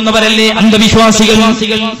കൂടുമെന്ന് പറയുന്നവരല്ലേ അന്ധവിശ്വാസികൾ?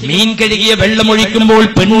 മീൻ കഴുകിയ വെള്ളമൊഴിക്കുമ്പോൾ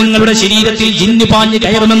പെണ്ണുങ്ങളുടെ ശരീരത്തിൽ ജിന്നു പാഞ്ഞു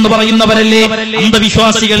കയറുമെന്ന് പറയുന്നവരല്ലേ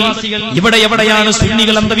അന്ധവിശ്വാസികൾ? എവിടെയാണ്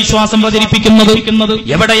സുന്നികൾ അന്ധവിശ്വാസം പ്രചരിപ്പിക്കുന്നത്?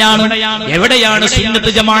 എവിടെയാണ് സുന്നത്ത്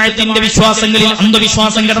ജമാഅത്തിന്റെ വിശ്വാസങ്ങളിൽ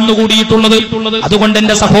അന്ധവിശ്വാസം കടന്നുകൂടിയിട്ടുള്ളത്? അതുകൊണ്ട്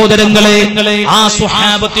എന്റെ സഹോദരങ്ങളെ, ആ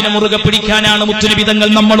സ്വഹാബത്തിനെ മുറുകെ പിടിക്കാനാണ് മുത്തുനബി തങ്ങൾ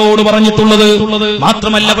നമ്മളോട് പറഞ്ഞിട്ടുള്ളത്.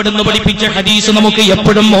 മാത്രമല്ല, അവിടുന്ന് പഠിപ്പിച്ച ഹദീസ് നമുക്ക്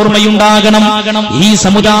എപ്പോഴും ഓർമ്മയുണ്ടാകണം. ഈ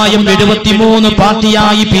സമുദായം 73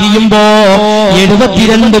 പാർട്ടിയായി പിരിയുമ്പോ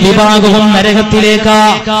 72 വിഭാഗവും നരകത്തിലേക്കാ,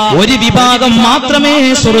 ഒരു വിഭാഗം മാത്രമേ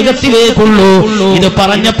സ്വർഗത്തിലേക്കുള്ളൂ. ഇത്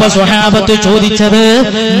പറഞ്ഞപ്പോ സ്വഹാബത്ത് ചോദിച്ചത്,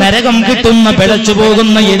 നരകം കിട്ടുന്ന പിഴച്ചു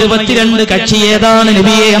പോകുന്ന 72 കക്ഷി ഏതാണ്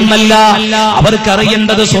നബിയെ എന്നല്ല,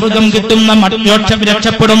 അവർക്കറിയേണ്ടത് സ്വർഗം കിട്ടുന്ന മോക്ഷം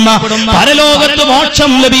രക്ഷപ്പെടുന്ന പരലോകത്ത്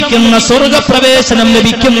മോക്ഷം ലഭിക്കുന്ന സ്വർഗപ്രവേശനം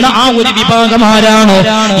ലഭിക്കുന്ന ആ ഒരു വിഭാഗമാരാണ്.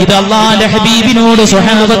 ഇത് അല്ലാഹുവിന്റെ ഹബീബിനോട്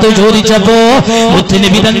സ്വഹാബത്ത് ചോദിച്ചപ്പോ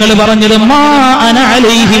മുത്തുനബി തങ്ങൾ പറഞ്ഞത് മാ അന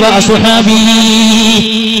അലൈഹി വ അസ്ഹാബി,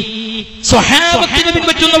 സ്വഹാബത്തിനെ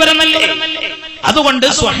പിൻപറ്റുന്നവരെന്നല്ലേ. അതുകൊണ്ട്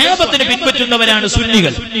സ്വഹാബത്തിനെ പിൻപറ്റുന്നവരാണ്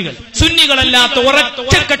സുന്നികൾ. സുന്നികളല്ലാത്ത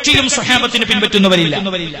ഒരൊറ്റ കക്ഷിയും സ്വഹാബത്തിനെ പിൻപറ്റുന്നവരില്ല.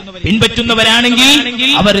 പിൻപറ്റുന്നവരാണെങ്കിൽ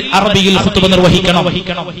അവർ അറബിയിൽ ഖുത്ബ നിർവഹിക്കണം.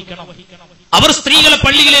 അവർ സ്ത്രീകളെ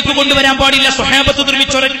പള്ളിയിലേക്ക് കൊണ്ടുവരാൻ പാടില്ല. സ്വഹാബത്ത്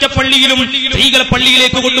നിർമ്മിച്ച ഒരൊറ്റ പള്ളിയിലും സ്ത്രീകളെ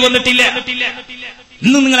പള്ളിയിലേക്ക് കൊണ്ടുവന്നിട്ടില്ല.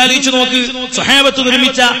 ഇന്ന് നിങ്ങൾ ആലോചിച്ചു നോക്ക്, സ്വഹാബത്ത്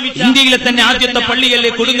നിർമ്മിച്ച ഇന്ത്യയിലെ തന്നെ ആദ്യത്തെ പള്ളിയല്ലേ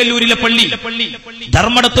കൊടുങ്ങല്ലൂരിലെ പള്ളി.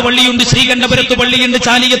 ധർമ്മടത്ത് പള്ളിയുണ്ട്, ശ്രീകണ്ഠപുരത്ത് പള്ളിയുണ്ട്,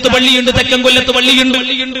 ചാലിയത്ത് പള്ളിയുണ്ട്, തെക്കൻകൊല്ലത്ത് പള്ളിയുണ്ട്.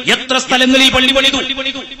 എത്ര സ്ഥലങ്ങളിൽ പള്ളി പണിതു.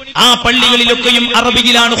 ആ പള്ളികളിലൊക്കെയും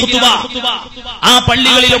അറബിയിലാണ് ഖുതുബ. ആ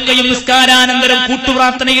പള്ളികളിലൊക്കെയും നിസ്കാരാനന്തരം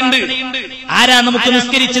കൂട്ടുപ്രാർത്ഥനയുണ്ട്. ആരാ നമുക്ക്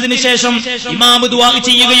നിസ്കരിച്ചതിന് ശേഷം ഇമാം ദുആ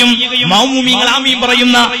ചെയ്യുകയും മൗമൂമിങ്ങൾ ആമീൻ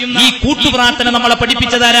പറയുന്ന ഈ കൂട്ടുപ്രാർത്ഥന നമ്മളെ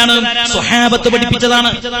പഠിപ്പിച്ചതാരാണ്? സ്വഹാബത്ത് പഠിപ്പിച്ചതാണ്.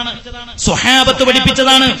 സ്വഹാബത്ത്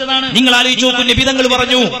പഠിപ്പിച്ചതാണ്. നിങ്ങൾ ആലോചിച്ച് നോക്കൂ, നബി തങ്ങൾ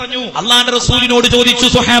പറഞ്ഞു, അല്ലാഹുവിന്റെ റസൂലിനോട് ചോദിച്ചു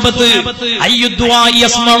സ്വഹാബത്ത്, അയ്യു ദുആഇ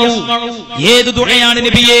യസ്മഉ, ഏത് ദുആയാണ്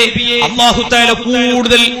നബിയെ അല്ലാഹു തആല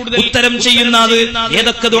കൂടുതൽ ഉത്തരം ചെയ്യുന്നത്,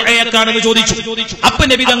 ഏതൊക്കെ ദുആയാണെന്ന് ചോദിച്ചു. അപ്പോൾ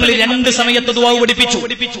നബി തങ്ങൾ 2 സമയത്ത് ദുആ പഠിപ്പിച്ചു.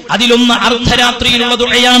 അതിലൊന്ന് അർദ്ധരാത്രിയിലുള്ള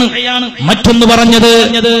ദുആയാണ്, മറ്റൊന്ന് പറഞ്ഞത്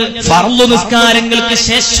ഫർള് നിസ്കാരങ്ങൾക്ക്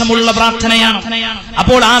ശേഷമുള്ള പ്രാർത്ഥനയാണ്.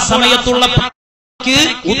 അപ്പോൾ ആ സമയത്തുള്ള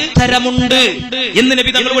ഉത്തരമുണ്ട് എന്ന്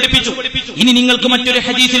നബി തങ്ങൾ പഠിപ്പിച്ചു. ഇനി നിങ്ങൾക്ക് മറ്റൊരു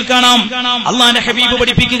ഹദീസിൽ കാണാം, അല്ലാഹുവിന്റെ ഹബീബ്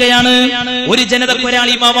പഠിപ്പിക്കുകയാണ്, ഒരു ജനതക്ക് ഒരാൾ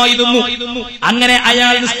ഇമാമായിരുന്നു. അങ്ങനെ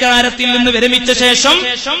അയാൾ നിസ്കാരത്തിൽ നിന്ന് വിരമിച്ച ശേഷം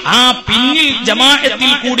ആ പിന്നിൽ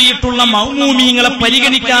ജമാഅത്തിൽ കൂടിയിട്ടുള്ള മൗമൂമീങ്ങളെ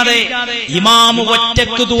പരിഗണിക്കാതെ ഇമാമു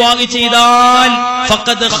ഒറ്റക്ക് ദുആ ചെയ്താൽ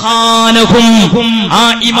ഫഖദ് ഖാനഹും, ആ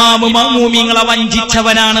ഇമാമു മൗമൂമീങ്ങളെ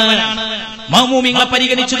വഞ്ചിച്ചവനാണ്. മൗമൂമിങ്ങളെ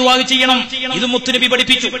പരിഗണിച്ച് ദുആ ചെയ്യണം. ഇത് മുത്തുനബി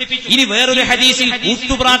പഠിപ്പിച്ചു. ഇനി വേറൊരു ഹദീസിൽ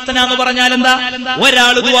കൂട്ടുപ്രാർത്ഥന എന്ന് പറഞ്ഞാൽ എന്താ?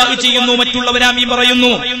 ഒരാൾ ദുആ ചെയ്യുന്നു, മറ്റുള്ളവർ ആമീൻ പറയുന്നു.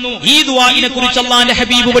 ഈ ദുആഇനെ കുറിച്ച് അല്ലാഹുവിന്റെ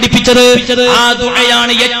ഹബീബ് പഠിപ്പിച്ചത് ആ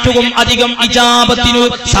ദുആയാണ് ഏറ്റവും അധികം ഇജാബത്തിന്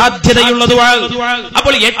സാധ്യതയുള്ള ദുആ.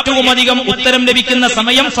 അപ്പോൾ ഏറ്റവും അധികം ഉത്തരം ലഭിക്കുന്ന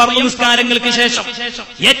സമയം ഫർള് നിസ്കാരങ്ങൾക്ക് ശേഷം.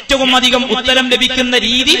 ഏറ്റവും അധികം ഉത്തരം ലഭിക്കുന്ന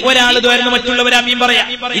രീതി ഒരാൾ ദുആന്ന് മറ്റുള്ളവർ ആമീൻ പറയാ.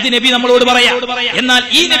 ഇത് നബി നമ്മളോട് പറയാ. എന്നാൽ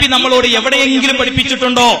ഈ നബി നമ്മളോട് എവിടെയെങ്കിലും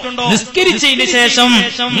പഠിപ്പിച്ചിട്ടുണ്ടോ നിസ്കരിച്ചതിന് ശേഷം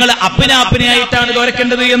നിങ്ങൾ അപ്പനായിട്ടാണ്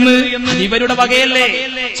ദുആക്കേണ്ടത് എന്ന്? ഇവരുടെ വകയല്ലേ,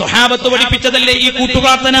 സ്വഹാബത്ത് പഠിപ്പിച്ചതല്ലേ ഈ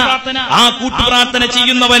കൂട്ടുപ്രാർത്ഥന. ആ കൂട്ടുപ്രാർത്ഥന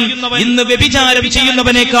ചെയ്യുന്നവൻ ഇന്ന് വ്യഭിചാരം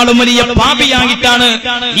ചെയ്യുന്നവനേക്കാളും വലിയ പാപിയായിട്ടാണ്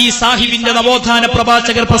ഈ സാഹിബിന്റെ നവോത്ഥാന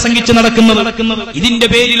പ്രഭാഷകർ പ്രസംഗിച്ച് നടക്കുന്നത്. ഇതിന്റെ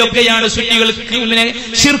പേരിലൊക്കെയാണ് സുന്നികൾ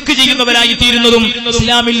ശിർക്ക് ചെയ്യുന്നവരായി തീരുന്നതും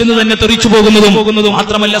ഇസ്ലാമിൽ നിന്ന് തന്നെ തെറിച്ചു പോകുന്നതും.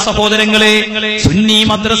 മാത്രമല്ല സഹോദരങ്ങളെ, സുന്നി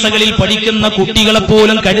മദ്രസകളിൽ പഠിക്കുന്ന കുട്ടികളെ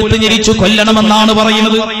പോലും കഴുത്ത് ഞെരിച്ചു കൊല്ലണമെന്നാണ്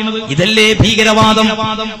പറയുന്നത്. ഇതല്ലേ ഭീകരവാദം,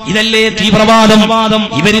 ഇതല്ലേ തീവ്രവാദം?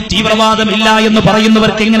 ഇവര് തീവ്രവാദമില്ല എന്ന്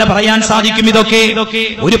പറയുന്നവർക്ക് എങ്ങനെ പറയാൻ സാധിക്കും ഇതൊക്കെ?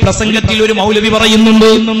 ഒരു പ്രസംഗത്തിൽ ഒരു മൗലവി പറയുന്നുണ്ട്,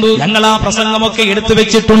 ഞങ്ങൾ ആ പ്രസംഗമൊക്കെ എടുത്തു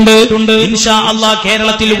വെച്ചിട്ടുണ്ട്, ഇൻഷാ അല്ലാഹ്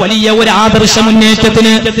കേരളത്തിൽ വലിയ ഒരു ആദർശ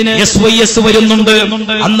മുന്നേറ്റത്തിന് SYS വരുന്നുണ്ട്,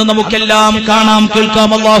 അന്ന് നമുക്കെല്ലാം കാണാം കേൾക്കാം,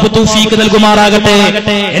 അല്ലാഹു തൗഫീഖ് നൽകുമാറാകട്ടെ.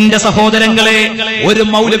 എന്റെ സഹോദരങ്ങളെ, ഒരു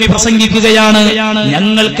മൗലവി പ്രസംഗിക്കുകയാണ്,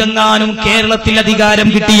 ഞങ്ങൾക്കെങ്ങാനും കേരളത്തിൽ അധികാരം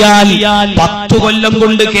കിട്ടിയാൽ 10 കൊല്ലം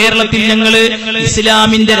കൊണ്ട് കേരളത്തിൽ ഞങ്ങൾ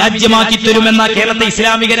ഇസ്ലാമിന്റെ രാജ്യമാക്കി തരുമെന്ന, കേരളത്തെ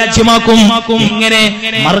ഇസ്ലാമിക രാജ്യമാക്കും. ഇങ്ങനെ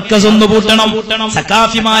മർക്കസ് ഒന്ന് പൂട്ടണം,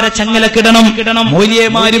 സഖാഫിമാരെ ചങ്ങലക്കിടണം,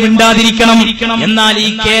 മൗലിയമാര് മിണ്ടാതിരിക്കണം, എന്നാൽ ഈ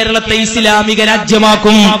കേരളത്തെ ഇസ്ലാമിക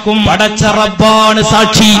രാജ്യമാക്കും. പടച്ച റബ്ബാണ്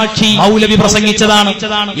സാക്ഷി, മൗലവി പ്രസംഗിച്ചതാണ്.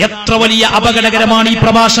 എത്ര വലിയ അപകടകരമാണ് ഈ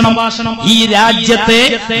പ്രഭാഷണം. ഈ രാജ്യത്തെ,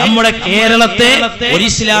 നമ്മുടെ കേരളത്തെ ഒരു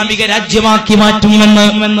ഇസ്ലാമിക രാജ്യമാക്കി മാറ്റുമെന്ന്.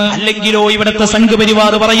 അല്ലെങ്കിലോ ഇവിടുത്തെ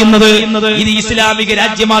സംഘപരിവാർ പറയുന്നത് ഇത് ഇസ്ലാമിക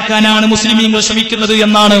രാജ്യമാക്കാനാണ് മുസ്ലിമീങ്ങൾ ശ്രമിക്കുന്നത്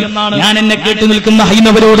എന്നാണ്. ഞാൻ എന്നെ കേട്ടു നിൽക്കുന്ന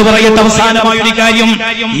ഹൈന്ദവരോട് പറയട്ടെ അവസാനമായൊരു കാര്യം,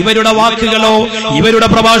 ഇവരുടെ വാക്കുകളോ ഇവരുടെ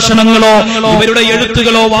പ്രഭാഷണങ്ങളോ ഇവരുടെ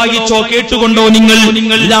എഴുത്തുകളോ വായിച്ചോ കേട്ടുകൊണ്ടോ നിങ്ങൾ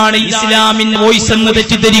ഇതാണ് ഇസ്ലാമിൻ വോയിസ് എന്ന്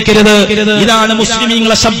തെറ്റിദ്ധരിക്കരുത്, ഇതാണ്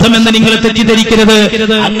മുസ്ലിമീങ്ങളെ ശബ്ദമെന്ന് നിങ്ങൾ തെറ്റിദ്ധരിക്കരുത്.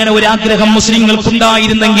 അങ്ങനെ ഒരു ആഗ്രഹം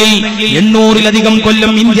മുസ്ലിങ്ങൾക്കുണ്ടായിരുന്നെങ്കിൽ 800-ലധികം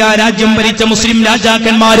കൊല്ലം ഇന്ത്യ രാജ്യം ഭരിച്ച മുസ്ലിം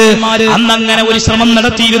രാജാക്കന്മാര് അന്നങ്ങനെ ഒരു ശ്രമം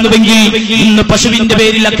നടത്തിയിരുന്നുവെങ്കിൽ ഇന്ന് പശുവിന്റെ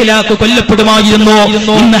പേരിൽ അഖിലാക്ക് കൊല്ലപ്പെടുമായിരുന്നു,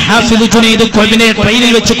 ഇന്ന് ഹാഫിദ് ജുനൈദ്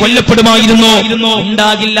ട്രെയിനിൽ വെച്ച് കൊല്ലപ്പെടുമായിരുന്നു,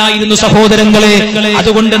 ഉണ്ടാകില്ലായിരുന്നു സഹോദരങ്ങളെ.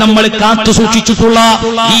 അതുകൊണ്ട് നമ്മൾ കാത്തു സൂക്ഷിച്ചിട്ടുള്ള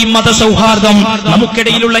ഈ മതസൗഹാർദ്ദം,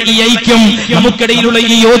 നമുക്കിടയിലുള്ള ഈ ഐക്യം, നമുക്കിടയിലുള്ള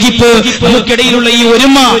ഈ യോജിപ്പ്, നമുക്കിടയിലുള്ള ഈ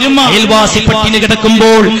ഒരുമ, അയൽവാസി പട്ടിണി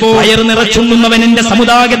കിടക്കുമ്പോൾ വയറ് നിറച്ചുണ്ണുന്നവൻ എന്റെ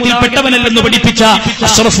സമുദായത്തിൽപ്പെട്ടവനല്ലെന്ന് പഠിപ്പിച്ച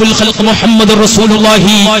അഷ്റഫുൽ ഖൽഖ് മുഹമ്മദ്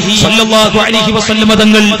റസൂലുള്ളാഹി സ്വല്ലല്ലാഹു അലൈഹി വസല്ലം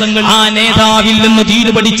തങ്ങൾ, ആ നേതാവിൽ നിന്ന് ദീൻ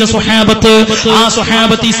പഠിച്ച സ്വഹാബത്ത്, ആ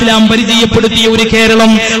സ്വഹാബത്ത് ഇസ്ലാം പരിചയപ്പെടുത്തിയ ഒരു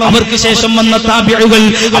കേരളം, അവർക്ക് ശേഷം വന്ന താബിഉകൾ,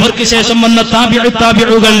 അവർക്ക് ശേഷം വന്ന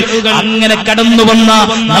താബിഉകൾ, അങ്ങനെ കടന്നു വന്ന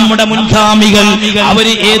നമ്മുടെ മുൻഗാമികൾ,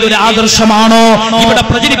 അവര് ഏതൊരു ആദർശമാണോ ഇവിടെ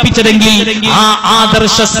പ്രചരിപ്പിച്ചതെങ്കിൽ ആ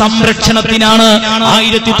ആദർശ സംരക്ഷണത്തിനാണ്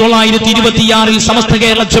 1926 സമസ്ത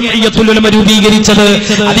കേരള ജംഇയ്യത്തുൽ ഉലമ രൂപീകരിച്ചത്.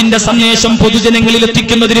 അതിന്റെ സന്ദേശം പൊതുജനങ്ങളിൽ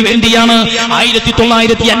എത്തിക്കുന്നതിന് വേണ്ടിയാണ്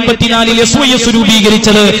 1954 SYS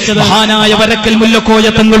രൂപീകരിച്ചത്. മഹാനായ വരക്കൽ മുല്ലക്കോയ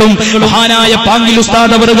തങ്ങളും മഹാനായ പാങ്കിൽ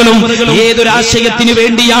ഉസ്താദ് അവറുകളും ഏതൊരാശയത്തിന്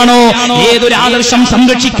വേണ്ടിയാണോ, ഏതൊരു ആദർശം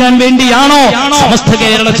സംരക്ഷിക്കാൻ വേണ്ടിയാണോ സമസ്ത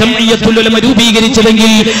കേരള ജംഇയ്യത്തുൽ ഉലമ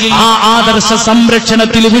രൂപീകരിച്ചതെങ്കിൽ ആ ആദർശ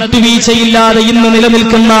സംരക്ഷണത്തിൽ വിട്ടുവീഴ്ചയില്ലാതെ ഇന്ന്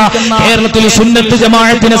നിലനിൽക്കുന്ന കേരളത്തിൽ സുന്നത്ത്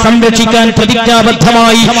ജമാഅത്തിനെ സംരക്ഷിക്കാൻ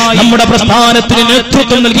പ്രതിജ്ഞാബദ്ധമായി നമ്മുടെ പ്രസ്ഥാനത്തിന്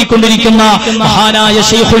നേതൃത്വം നൽകിക്കൊണ്ടിരിക്കുന്ന മഹാനായ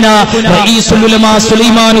ശൈഖുന റഈസുൽ ഉലമ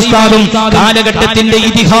സുലൈമാൻ ഉസ്താദും കാലഘട്ടത്തിന്റെ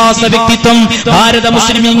ഇതിഹാസ വ്യക്തിത്വം, ഭാരത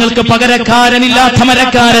മുസ്ലിമീങ്ങൾക്ക് പകരക്കാരനില്ലാത്ത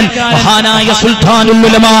മരക്കാരൻ മഹാനായ സുൽത്താനുൽ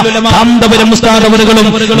ഉലമ കാന്തപുരം ഉസ്താദ് അവറുകളും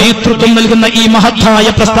നേതൃത്വം നൽകുന്ന ഈ മഹത്തായ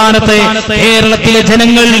പ്രസ്ഥാനത്തെ കേരളത്തിലെ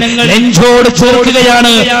ജനങ്ങൾ നെഞ്ചോട്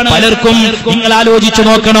ചേർക്കുകയാണ്. പലർക്കും നിങ്ങൾ ആലോചിച്ചു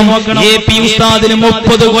നോക്കണം, AP ഉസ്താദിന്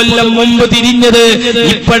 30 കൊല്ലം മുമ്പ് തിരിഞ്ഞത്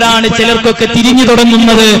ഇപ്പോഴാണ് ചിലർക്കൊക്കെ തിരിഞ്ഞു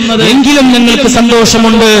തുടങ്ങുന്നത്. എങ്കിലും ഞങ്ങൾക്ക്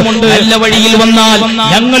സന്തോഷമുണ്ട്, നല്ല വഴിയിൽ വന്നാൽ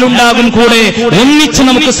ഞങ്ങളുണ്ടാകും കൂടെ, ഒന്നിച്ച്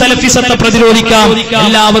നമുക്ക് സലഫിസത്തെ പ്രതിരോധിക്കാം.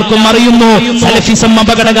 എല്ലാവർക്കും അറിയുന്നു സലഫിസം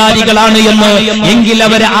അപകടകാരികളാണ് എന്ന്. എങ്കിൽ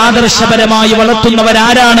അവരെ ആദർശപരമായി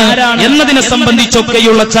വളർത്തുന്നവരാരാണ് എന്നതിനെ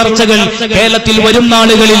സംബന്ധിച്ചൊക്കെയുള്ള ചർച്ചകൾ കേരളത്തിൽ വരും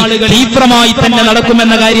നാളുകളിൽ തീവ്രമായി തന്നെ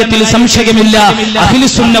നടക്കുമെന്ന കാര്യത്തിൽ സംശയമില്ല.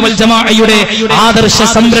 അഹ്ലുസുന്ന വൽ ജമാഅയുടെ ആദർശ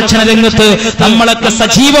സംരക്ഷണ രംഗത്ത് നമ്മളൊക്കെ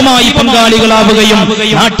സജീവമായി പങ്കാളികളാവുകയും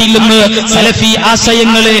നാട്ടിൽ നിന്ന് സലഫി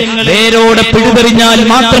ആശയങ്ങളെ വേരോടെ പിഴുതെറിഞ്ഞാൽ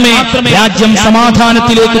മാത്രമേ രാജ്യം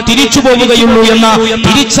സമാധാനത്തിലേക്ക് തിരിച്ചു പോവുകയുള്ളൂ എന്ന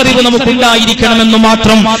തിരിച്ചറിവ് നമുക്കുണ്ടായിരിക്കണമെന്ന്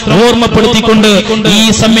മാത്രം ഓർമ്മപ്പെടുത്തിക്കൊണ്ട് ഈ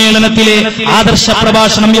സമ്മേളനത്തിലെ ആദർശ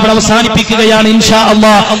പ്രഭാഷണം ഇവിടെ അവസാനിപ്പിക്കുകയാണ്. ഇൻഷാ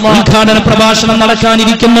അല്ലാഹ് ഉദ്ഘാടന പ്രഭാഷണം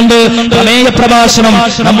നടക്കാനിരിക്കുന്നുണ്ട്. പ്രമേയ പ്രഭാഷണം,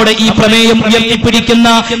 നമ്മുടെ ഈ പ്രമേയം ഉയർത്തിപ്പിടിക്കുന്ന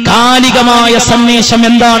കാലികമായ സന്ദേശം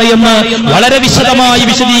എന്താണ് എന്ന് വളരെ വിശദമായി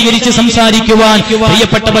വിശദീകരിച്ച് സംസാരിക്കുവാൻ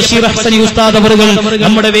പ്രിയപ്പെട്ട ബഷീർ ഹസനി ഉസ്താദ് അവറുകൾ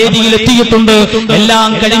നമ്മുടെ വേദിയിൽ എത്തിയിട്ടുണ്ട്. എല്ലാം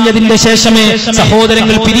കഴിഞ്ഞതിന്റെ ശേഷമേ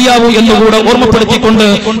സഹോദരങ്ങൾ പിരിയാവൂ എന്നുകൂടെ ഓർമ്മപ്പെടുത്തിക്കൊണ്ട്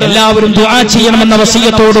എല്ലാവരും ദുആ ചെയ്യണമെന്ന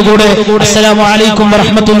വസിയത്തോടുകൂടെ അസ്സലാമു അലൈക്കും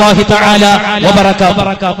വറഹ്മത്തുള്ളാഹി തആല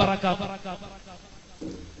വബറകാതുഹു.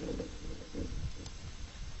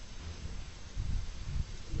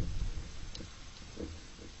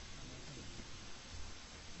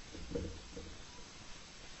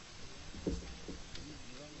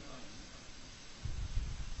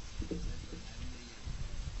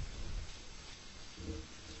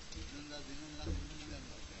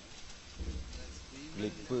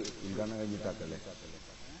 ക്ലിപ്പ് ഉദ്ഘാടനം കഴിഞ്ഞിട്ടാക്കല്ലേ?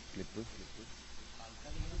 ക്ലിപ്പ്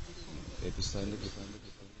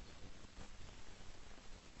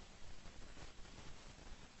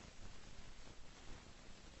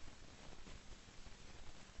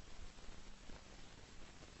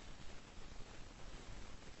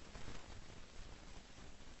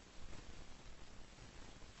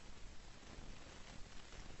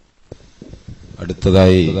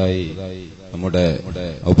അടുത്തതായി നമ്മുടെ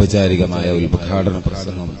ഔപചാരികമായ ഉദ്ഘാടന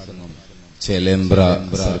പ്രസംഗം ചേലേമ്പ്ര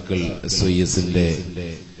സർക്കിൾ SYSന്റെ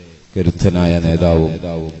കരുത്തനായ നേതാവും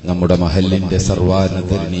നമ്മുടെ മഹല്ലിന്റെ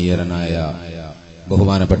സർവാനതരണീയനായ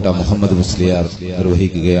ബഹുമാനപ്പെട്ട മുഹമ്മദ് മുസ്ലിയാർ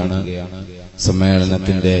നിർവഹിക്കുകയാണ്.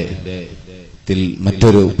 സമ്മേളനത്തിന്റെ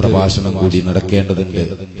മറ്റൊരു പ്രഭാഷണം കൂടി നടക്കേണ്ടതുണ്ട്.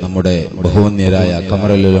 നമ്മുടെ ബഹുവന്യരായ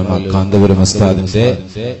കമറുൽ ഉലമ കാന്തപുരം ഉസ്താദിന്റെ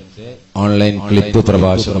ഓൺലൈൻ ക്ലിപ്പ്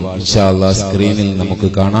പ്രഭാഷണം ഇൻഷാ അല്ലാഹ് സ്ക്രീനിൽ നമുക്ക്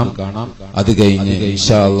കാണാം. അത് കഴിഞ്ഞ്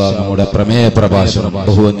ഇൻഷാ അല്ലാഹ് നമ്മുടെ പ്രമേയ പ്രഭാഷണം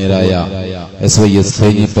ബഹുവന്യരായ SYS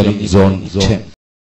സോൺ